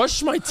I Oh.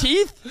 brush my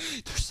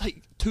teeth? There's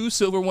like 2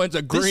 silver ones,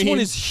 a green. This one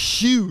is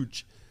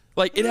huge.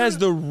 Like it has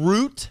the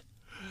root,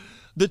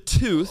 the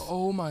tooth,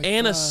 Oh my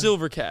and a God.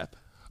 silver cap.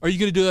 Are you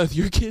gonna do that with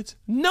your kids?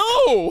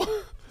 No!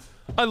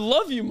 I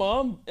love you,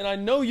 mom, and I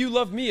know you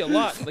love me a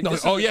lot. Like, No.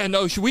 this Oh is yeah,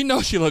 no. We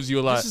know she loves you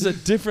a lot. This is a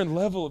different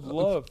level of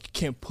love.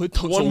 Can't put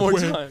those One more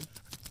away. time.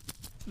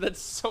 That's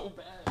so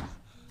bad.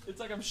 It's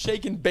like I'm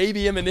shaking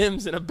baby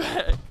M&Ms in a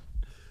bag.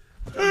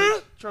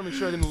 Trying to make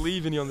sure I didn't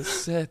leave any on the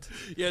set.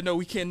 Yeah, no,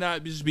 we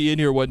cannot just be in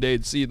here one day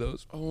and see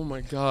those. Oh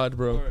my God,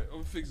 bro. right, I'm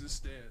gonna fix this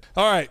stand.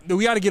 All right,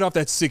 we got to get off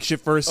that sick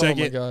shit for a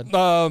second. God. Shout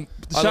love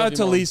out you,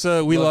 to Mom.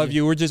 Lisa. We Love love you.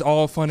 you. We're just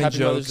all fun and Happy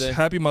Mother's jokes. Day.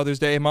 Happy Mother's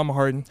Day, Mama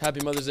Harden, Happy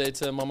Mother's Day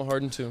to Mama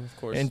Harden too, of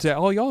course. and to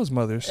all y'all's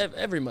mothers.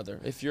 Every mother.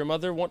 If you're a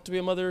mother, want to be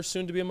a mother,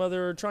 soon to be a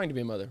mother, or trying to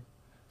be a mother.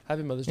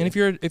 Happy Mother's Day.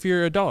 And if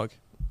you're a dog,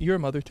 you're a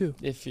mother too.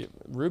 if you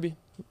Ruby,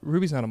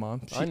 Ruby's not a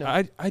mom. I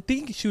know. I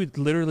think she would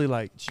literally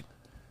like.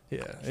 Yeah.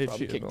 If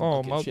probably she, kick the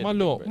oh bucket. She my had to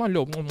little do it. my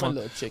little. my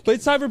little chicken. But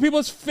it's time for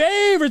people's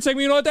favorite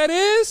segment. You know what that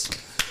is?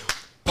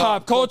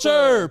 Pop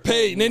culture.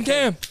 Peyton and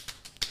Cam.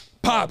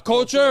 Pop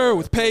culture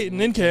with Peyton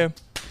and Cam.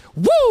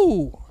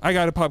 Woo! I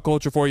got a pop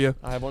culture for you.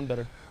 I have one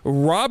better.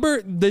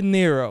 Robert De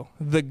Niro,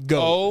 the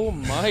GOAT. Oh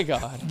my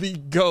God. The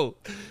GOAT.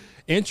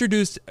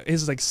 Introduced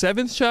his like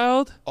 7th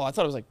child, Oh, I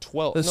thought it was like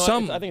 12. No,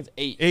 Some- I think it's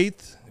 8.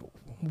 8th.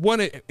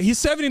 He's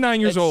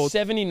 79 years At old.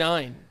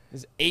 79.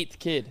 His 8th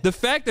kid. The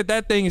fact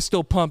that thing is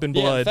still pumping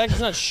Yeah, blood. the fact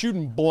he's not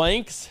shooting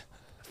blanks.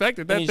 The fact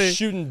that And thing. he's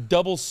shooting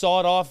double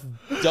sawed-off,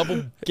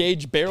 double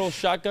gauge barrel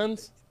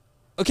shotguns.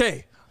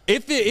 Okay,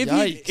 if he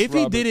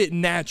Yikes, did it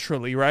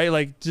naturally, right,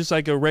 like just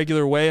like a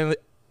regular way, and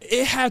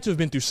it had to have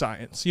been through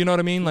science. You know what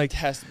I mean? Like, It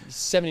has to be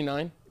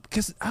 79.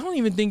 because I don't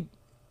even think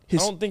I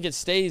don't think it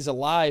stays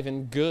alive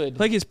and good.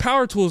 like his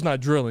power tool's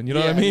not drilling. You know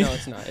what I mean? No,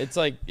 it's not. It's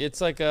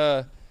like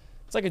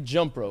a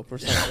jump rope or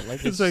something.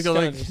 Like It's like a-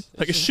 kinda like- just-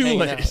 like a just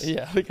hanging out. shoelace.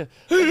 Yeah, like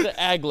the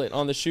aglet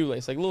on the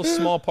shoelace, like little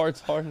small parts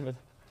hard, but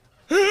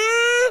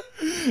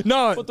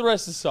No. the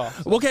rest is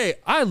soft. Okay,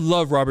 I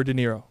love Robert De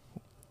Niro.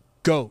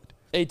 GOAT.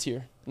 A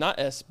tier, not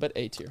S, but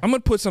A tier. I'm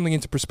gonna put something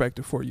into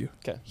perspective for you.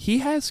 'Kay. He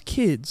has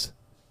kids.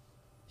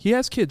 He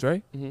has kids,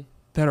 right? Mm-hmm.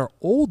 That are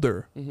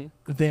older Mm-hmm.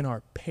 than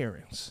our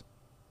parents.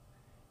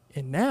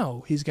 And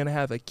now he's gonna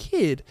have a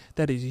kid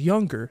that is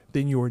younger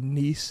than your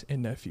niece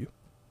and nephew.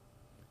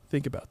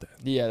 Think about that.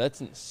 Yeah,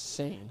 that's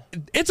insane.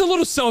 It's a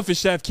little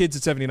selfish to have kids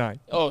at 79.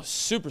 Oh,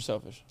 super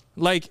selfish.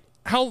 Like,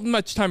 how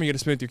much time are you gonna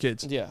spend with your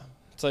kids? Yeah,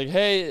 it's like,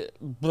 hey,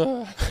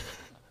 bruh.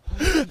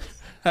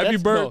 Happy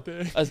That's- no,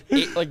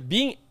 birthday. like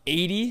being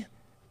 80,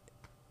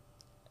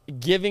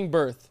 giving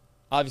birth.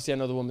 Obviously, I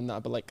know the woman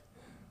not, but like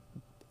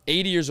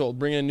 80 years old,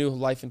 bringing a new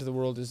life into the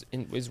world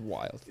is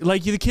wild.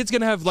 Like, the kid's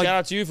gonna have like Shout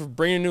out to you for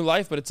bringing a new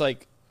life, but it's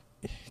like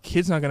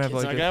kid's not gonna have it's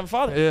like not a- gonna have a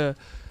father. Yeah.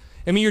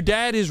 I mean, your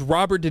dad is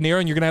Robert De Niro,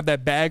 and you're gonna have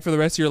that bag for the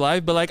rest of your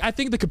life. But like, I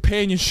think the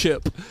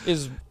companionship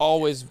Is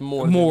always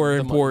more than more the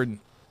important.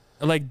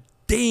 Like,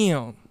 damn,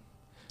 money.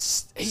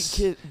 8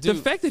 kid, the dude,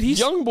 fact that he's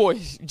young boy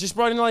just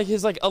brought in like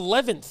his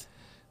 11th.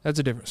 that's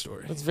a different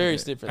story. That's very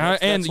Okay. different.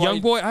 That's And why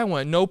young boy, I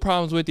want no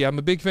problems with you. I'm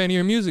a big fan of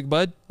your music,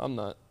 bud. I'm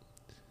not.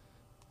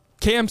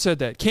 Cam said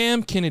that.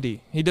 Cam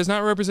Kennedy. He does not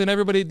represent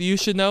everybody that you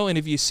should know. And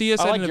if you see us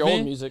I at like an your old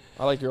event, music.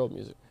 I like your old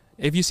music.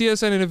 if you see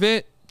us at an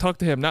event, talk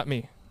to him, not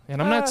me.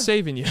 And I'm Ah. not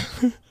saving you.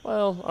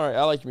 Well, all right.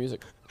 I like your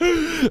music.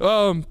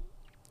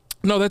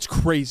 No, that's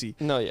crazy.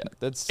 No, yeah,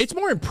 that's It's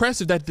more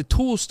impressive that the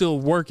tool's still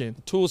working.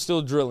 tool's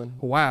still drilling.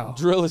 Wow.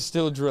 Drill is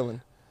still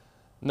drilling.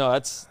 No,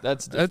 that's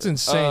different. That's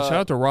insane. Shout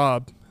out to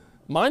Rob.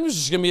 Mine was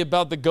just gonna be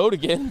about the goat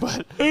again,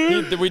 but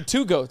there were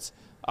 2 goats.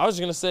 I was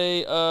gonna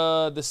say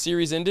the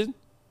series ended.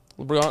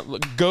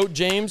 LeBron, Goat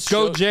James.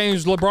 Goat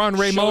James, LeBron Showed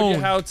you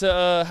Raymond. how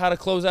to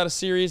close out a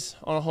series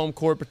on a home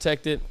court,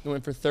 protect it.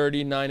 Went for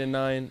 30,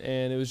 9-9,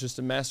 and it was just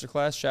a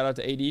masterclass. Shout out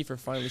to AD for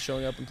finally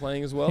showing up and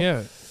playing as well.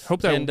 Yeah.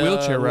 Hope that and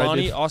wheelchair ride.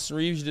 Ronnie, did- Austin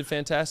Reeves, you did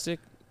fantastic.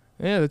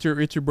 Yeah, it's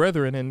your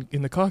brethren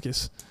in the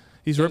caucus.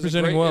 He's It was a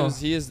representing great- well.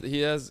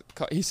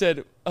 He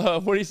said,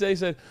 what did he say? He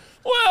said,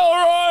 well,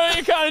 Ronnie,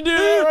 you kind of do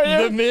it right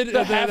there.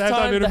 the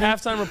halftime interview?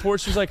 halftime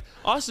report, she was like,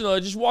 Austin,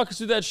 just walk us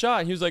through that shot.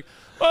 And he was like,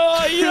 well,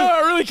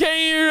 I really can't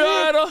hear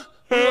you.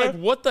 We were like,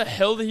 what the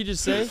hell did he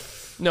just say?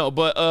 No,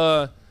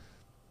 but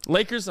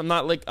Lakers, I'm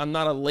not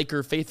a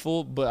Laker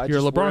faithful, but I You're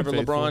a just LeBron wherever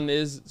faithful. LeBron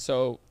is.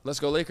 So let's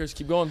go Lakers.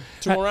 Keep going.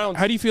 2 more rounds.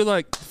 How do you feel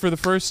like for the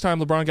first time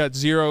LeBron got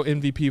 0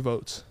 MVP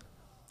votes?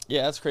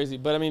 Yeah, that's crazy.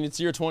 But I mean, it's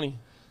year 20.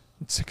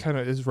 It's kind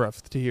of is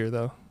rough to hear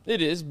though.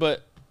 It is,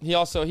 but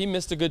he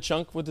missed a good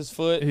chunk with his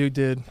foot. He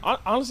did.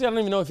 Honestly, I don't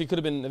even know if he could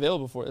have been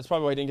available for it. That's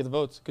probably why he didn't get the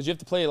votes, because you have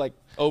to play like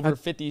over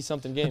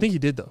 50-something games. I think he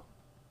did though.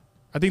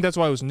 I think that's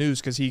why it was news,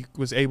 because he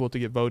was able to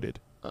get voted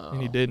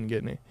and he didn't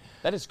get any.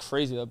 That is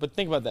crazy though. But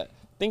think about that.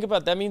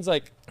 That means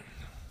like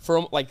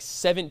for like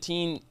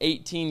 17,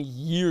 18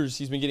 years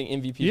he's been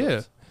getting MVP Yeah.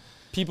 votes.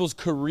 People's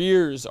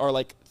careers are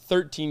like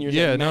 13 years.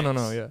 Yeah, at no,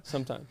 max yeah.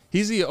 Sometimes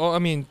He's the. I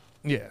mean,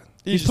 yeah.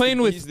 He's just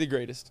playing with He's the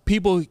greatest.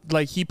 people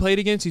like he played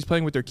against. He's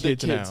playing with their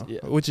kids, kids, now, yeah.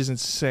 which is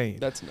insane.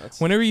 That's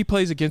nuts. Whenever he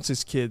plays against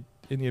his kid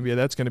in the NBA,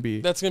 that's gonna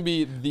be. That's gonna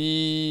be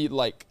the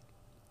like.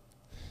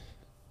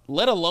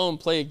 Let alone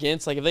play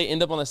against, like if they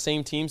end up on the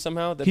same team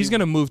somehow. He's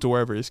gonna move to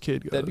wherever his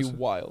kid goes. That'd be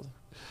wild.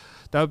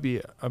 That would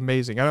be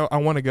amazing. I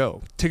want to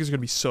go. Tickets are gonna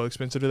be so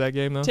expensive to that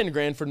game though. 10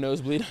 grand for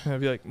nosebleed. I'd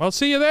be like, I'll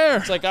see you there.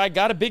 It's like I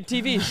got a big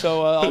TV,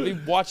 so I'll be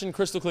watching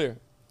crystal clear.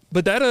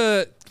 But that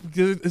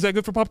is that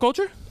good for pop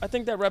culture? I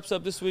think that wraps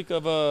up this week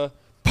of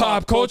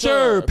Pop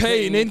culture,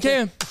 Peyton and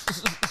Cam.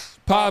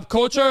 Pop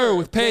culture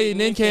with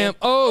Peyton and Cam.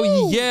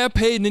 Oh yeah,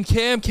 Peyton and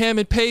Cam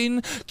and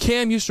Peyton.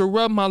 Cam used to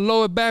rub my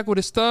lower back with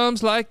his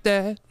thumbs like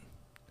that.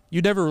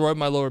 You never rub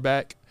my lower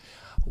back.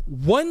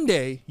 One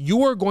day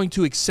you are going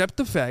to accept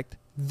the fact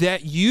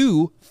that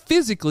you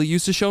physically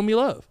used to show me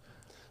love.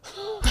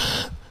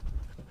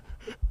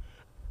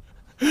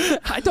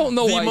 I don't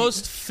know why. The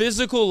most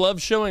physical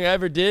love showing I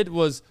ever did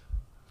was,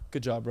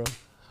 good job, bro,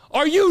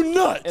 Are you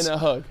nuts? and a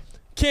hug.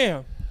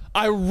 Cam.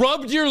 I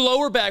rubbed your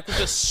lower back with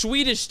a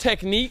Swedish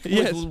technique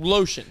Yes. with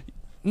lotion.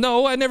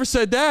 No, I never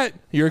said that.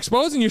 You're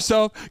exposing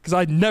yourself because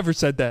I never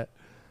said that.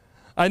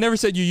 I never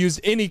said you used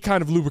any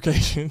kind of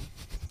lubrication.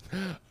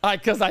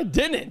 Because I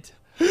didn't.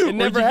 It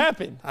never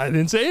happened. I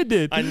didn't say it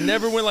did. I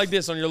never went like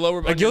this on your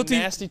lower back. guilty-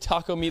 Nasty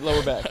taco meat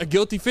lower back. A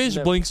guilty fish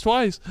Never. blinks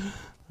twice.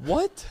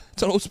 What?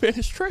 It's an old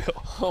Spanish trail.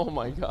 Oh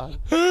my god.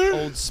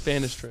 Old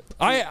Spanish trail.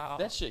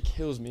 That shit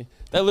kills me.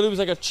 That literally was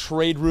like a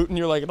trade route, and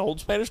you're like an old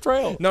Spanish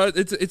trail. No,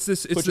 it's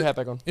this. It's Put your hat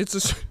back on. It's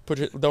this.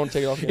 Don't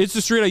take it off. Yet. It's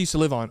the street I used to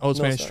live on, Old No,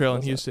 Spanish it's not. Trail No, in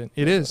it's not. Houston.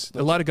 It is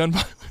a lot of gun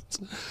violence,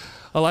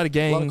 a lot of A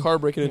gang. lot of car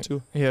breaking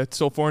into. Yeah, it's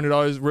sold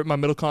 $400. Ripped my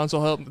middle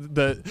console. Help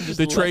the Just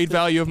the left trade it.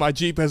 value of my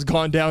Jeep has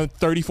gone down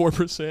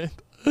 34%.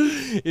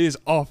 It is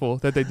awful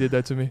that they did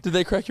that to me. Did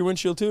they crack your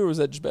windshield too, or was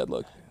that just bad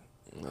luck?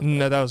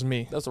 No, that was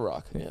me. That's a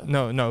rock. Yeah.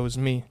 No, it was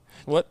me.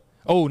 What?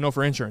 Oh no,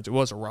 for insurance, it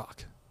was a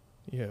rock.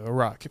 Yeah, a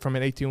rock from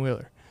an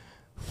 18-wheeler.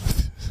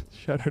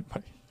 Shattered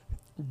my.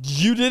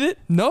 You did it?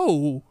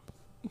 No.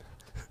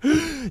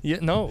 Yeah,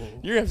 no.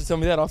 You're gonna have to tell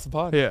me that off the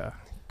pod. Yeah,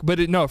 but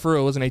no, for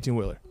real, it was an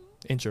 18-wheeler.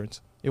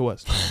 Insurance. It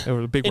was. It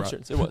was a big rock.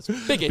 Insurance. It was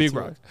big. Big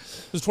rock.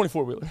 It was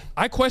 24-wheeler.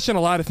 I question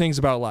a lot of things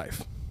about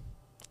life.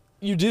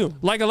 You do.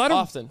 Like a lot of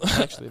Often,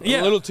 actually.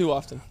 Yeah. A little too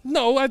often.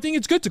 No, I think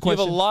it's good to You have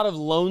question. a lot of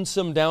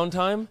lonesome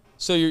downtime,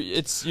 so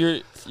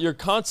you're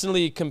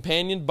constantly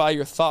companioned by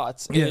your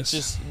thoughts, and it's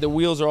Yes. just the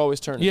wheels are always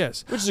turning.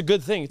 Yes. Which is a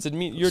good thing.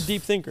 You're a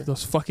deep thinker.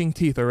 Those fucking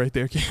teeth are right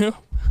there, Cam.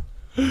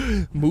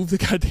 Move the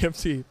goddamn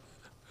teeth.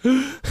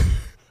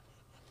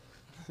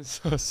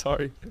 So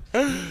sorry.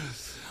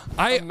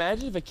 I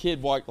Imagine if a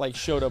kid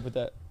showed up with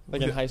that,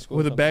 like in high school.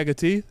 with or a something. bag of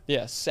teeth.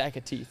 Yeah, sack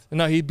of teeth.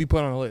 No, he'd be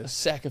put on a A list.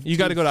 sack of You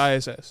got to teeth. go to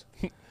ISS.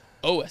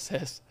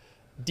 OSS.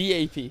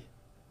 DAP.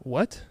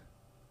 What?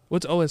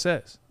 What's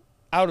OSS?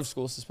 Out of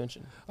school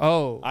suspension.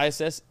 Oh,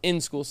 ISS,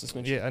 in school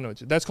suspension. yeah, I know.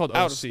 That's called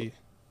Out of OC. school.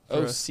 for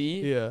us. OC?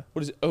 Yeah,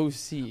 What is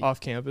OC? off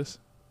campus.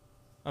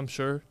 I'm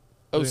sure.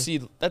 OC,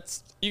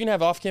 you can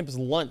have off-campus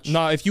lunch.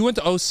 No, if you went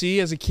to OC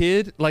as a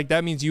kid, like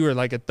that means you were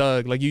like a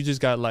thug. Like you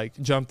just got like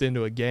jumped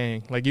into a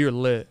gang. Like you were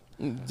lit.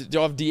 Do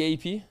y'all have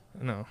DAP?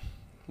 No,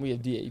 We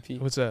have DAP.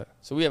 what's that?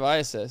 So we have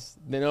ISS,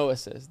 then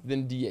OSS,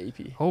 then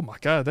DAP. Oh my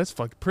god, that's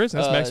fucking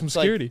prison. That's maximum it's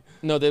like- security.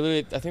 No, they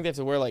literally, I think they have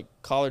to wear like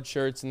collared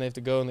shirts and they have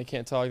to go and they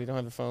can't talk. They don't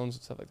have their phones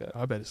and stuff like that.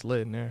 I bet it's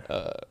lit in there.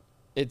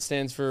 It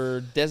stands for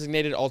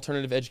Designated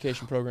Alternative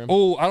Education Program.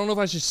 Oh, I don't know if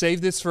I should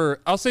save this for.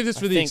 I'll save this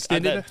for the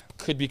extended. That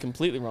could be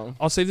completely wrong.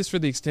 I'll save this for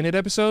the extended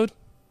episode,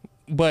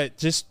 but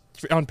just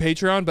on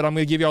Patreon. But I'm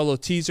gonna give y'all a little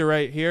teaser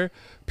right here.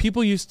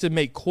 People used to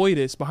make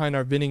coitus behind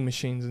our vending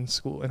machines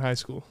in high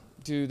school.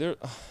 Dude, they're.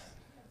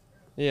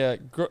 Yeah.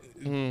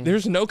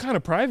 There's no kind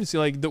of privacy.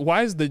 Like,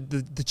 why is the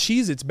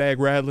Cheez-Its bag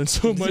rattling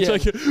so much? Yeah.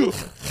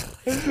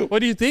 Like, what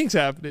do you think's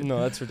happening?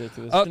 No, that's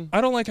ridiculous. I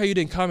don't like how you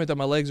didn't comment that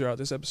my legs are out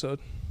this episode.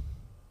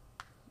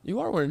 You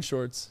are wearing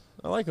shorts.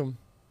 I like them.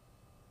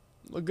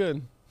 Look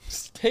good.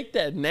 Just take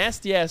that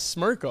nasty ass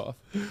smirk off.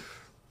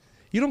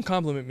 You don't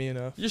compliment me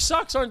enough. Your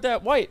socks aren't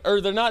that white,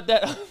 or they're not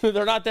that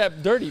they're not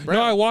that dirty, bro.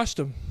 No, I washed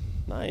them.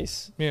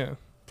 Nice Yeah.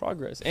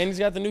 progress. And he's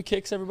got the new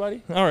kicks.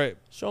 Everybody, All right.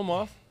 show him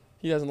off.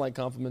 He doesn't like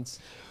compliments.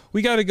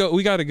 We gotta go.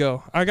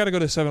 I gotta go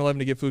to 7-Eleven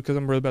to get food because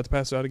I'm really about to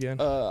pass out again.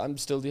 I'm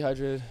still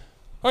dehydrated.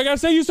 All right, guys.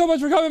 Thank you so much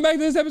for coming back to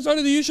this episode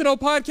of the You Should Know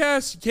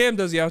podcast. Cam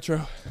does the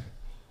outro.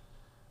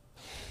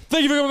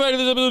 Thank you for coming back to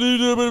this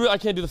episode. I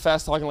can't do the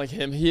fast talking like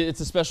him.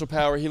 It's a special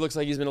power. He looks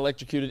like he's been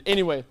electrocuted.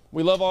 Anyway,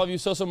 we love all of you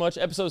so much.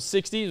 Episode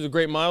 60 is a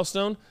great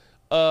milestone.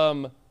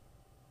 Don't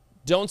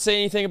say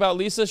anything about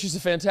Lisa. She's a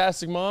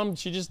fantastic mom.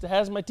 She just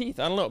has my teeth.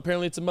 I don't know.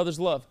 Apparently, it's a mother's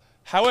love.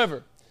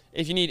 However,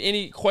 if you need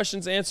any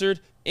questions answered,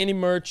 any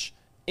merch,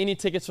 any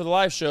tickets for the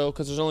live show,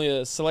 because there's only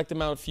a select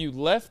amount of few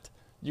left,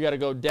 you got to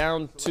go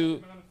down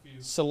to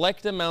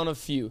select amount of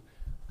few.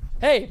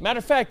 Hey, matter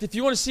of fact, if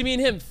you want to see me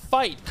and him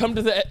fight, come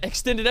to the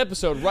extended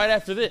episode right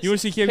after this. You want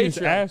to see Cam get his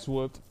Patreon. ass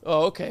whooped?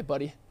 Oh, okay,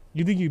 buddy.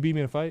 You think you beat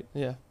me in a fight?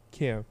 Yeah.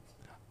 Cam.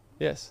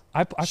 Yes.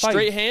 I fight.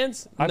 Straight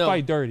hands? I No.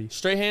 fight dirty.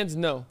 Straight hands?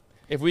 No.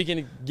 If we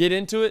can get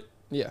into it,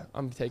 yeah,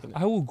 I'm taking it.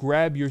 I will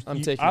grab your. I'm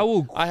you- taking I it.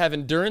 will. I have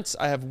endurance,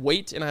 I have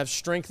weight, and I have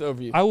strength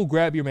over you. I will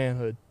grab your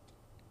manhood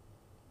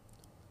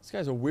This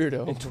guy's a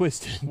weirdo. and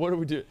twist it What do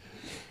we do?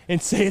 and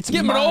say it's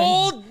Give him mine. an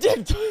old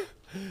dick.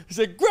 He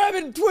said, grab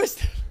it and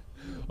twist it.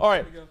 All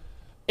right.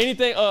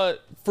 Anything,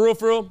 for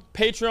real,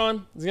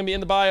 Patreon is going to be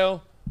in the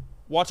bio.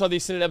 Watch all the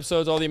extended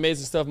episodes, all the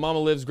amazing stuff. Mama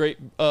Lives, great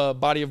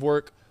body of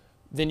work.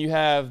 Then you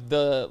have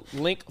the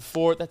link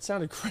for, that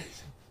sounded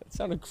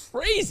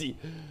crazy.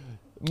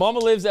 Mama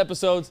Lives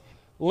episodes.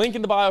 Link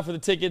in the bio for the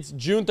tickets.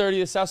 June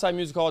 30th, Southside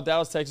Music Hall,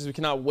 Dallas, Texas. We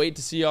cannot wait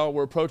to see y'all.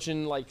 We're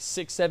approaching like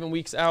 6-7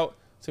 weeks out.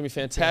 It's going to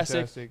be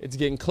fantastic. It's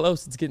getting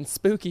close. It's getting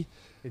spooky.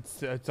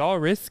 It's all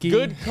risky.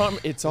 Good karma.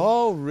 It's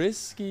all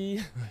risky.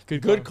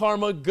 Good Good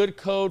karma, good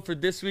code for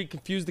this week.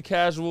 Confuse the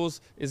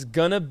casuals is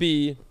gonna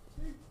be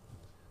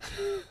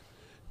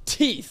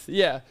teeth.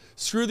 Yeah.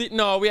 Screw the.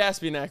 No, we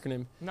asked to be an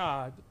acronym.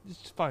 Nah,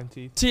 just fine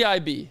teeth.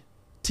 TIB.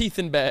 Teeth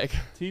and bag.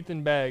 Teeth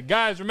and bag.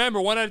 Guys,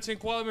 remember 1 out of 10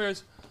 koala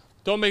bears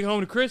don't make it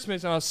home to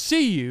Christmas, and I'll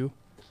see you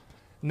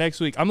next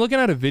week. I'm looking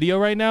at a video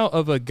right now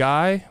of a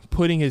guy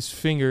putting his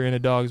finger in a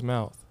dog's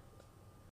mouth.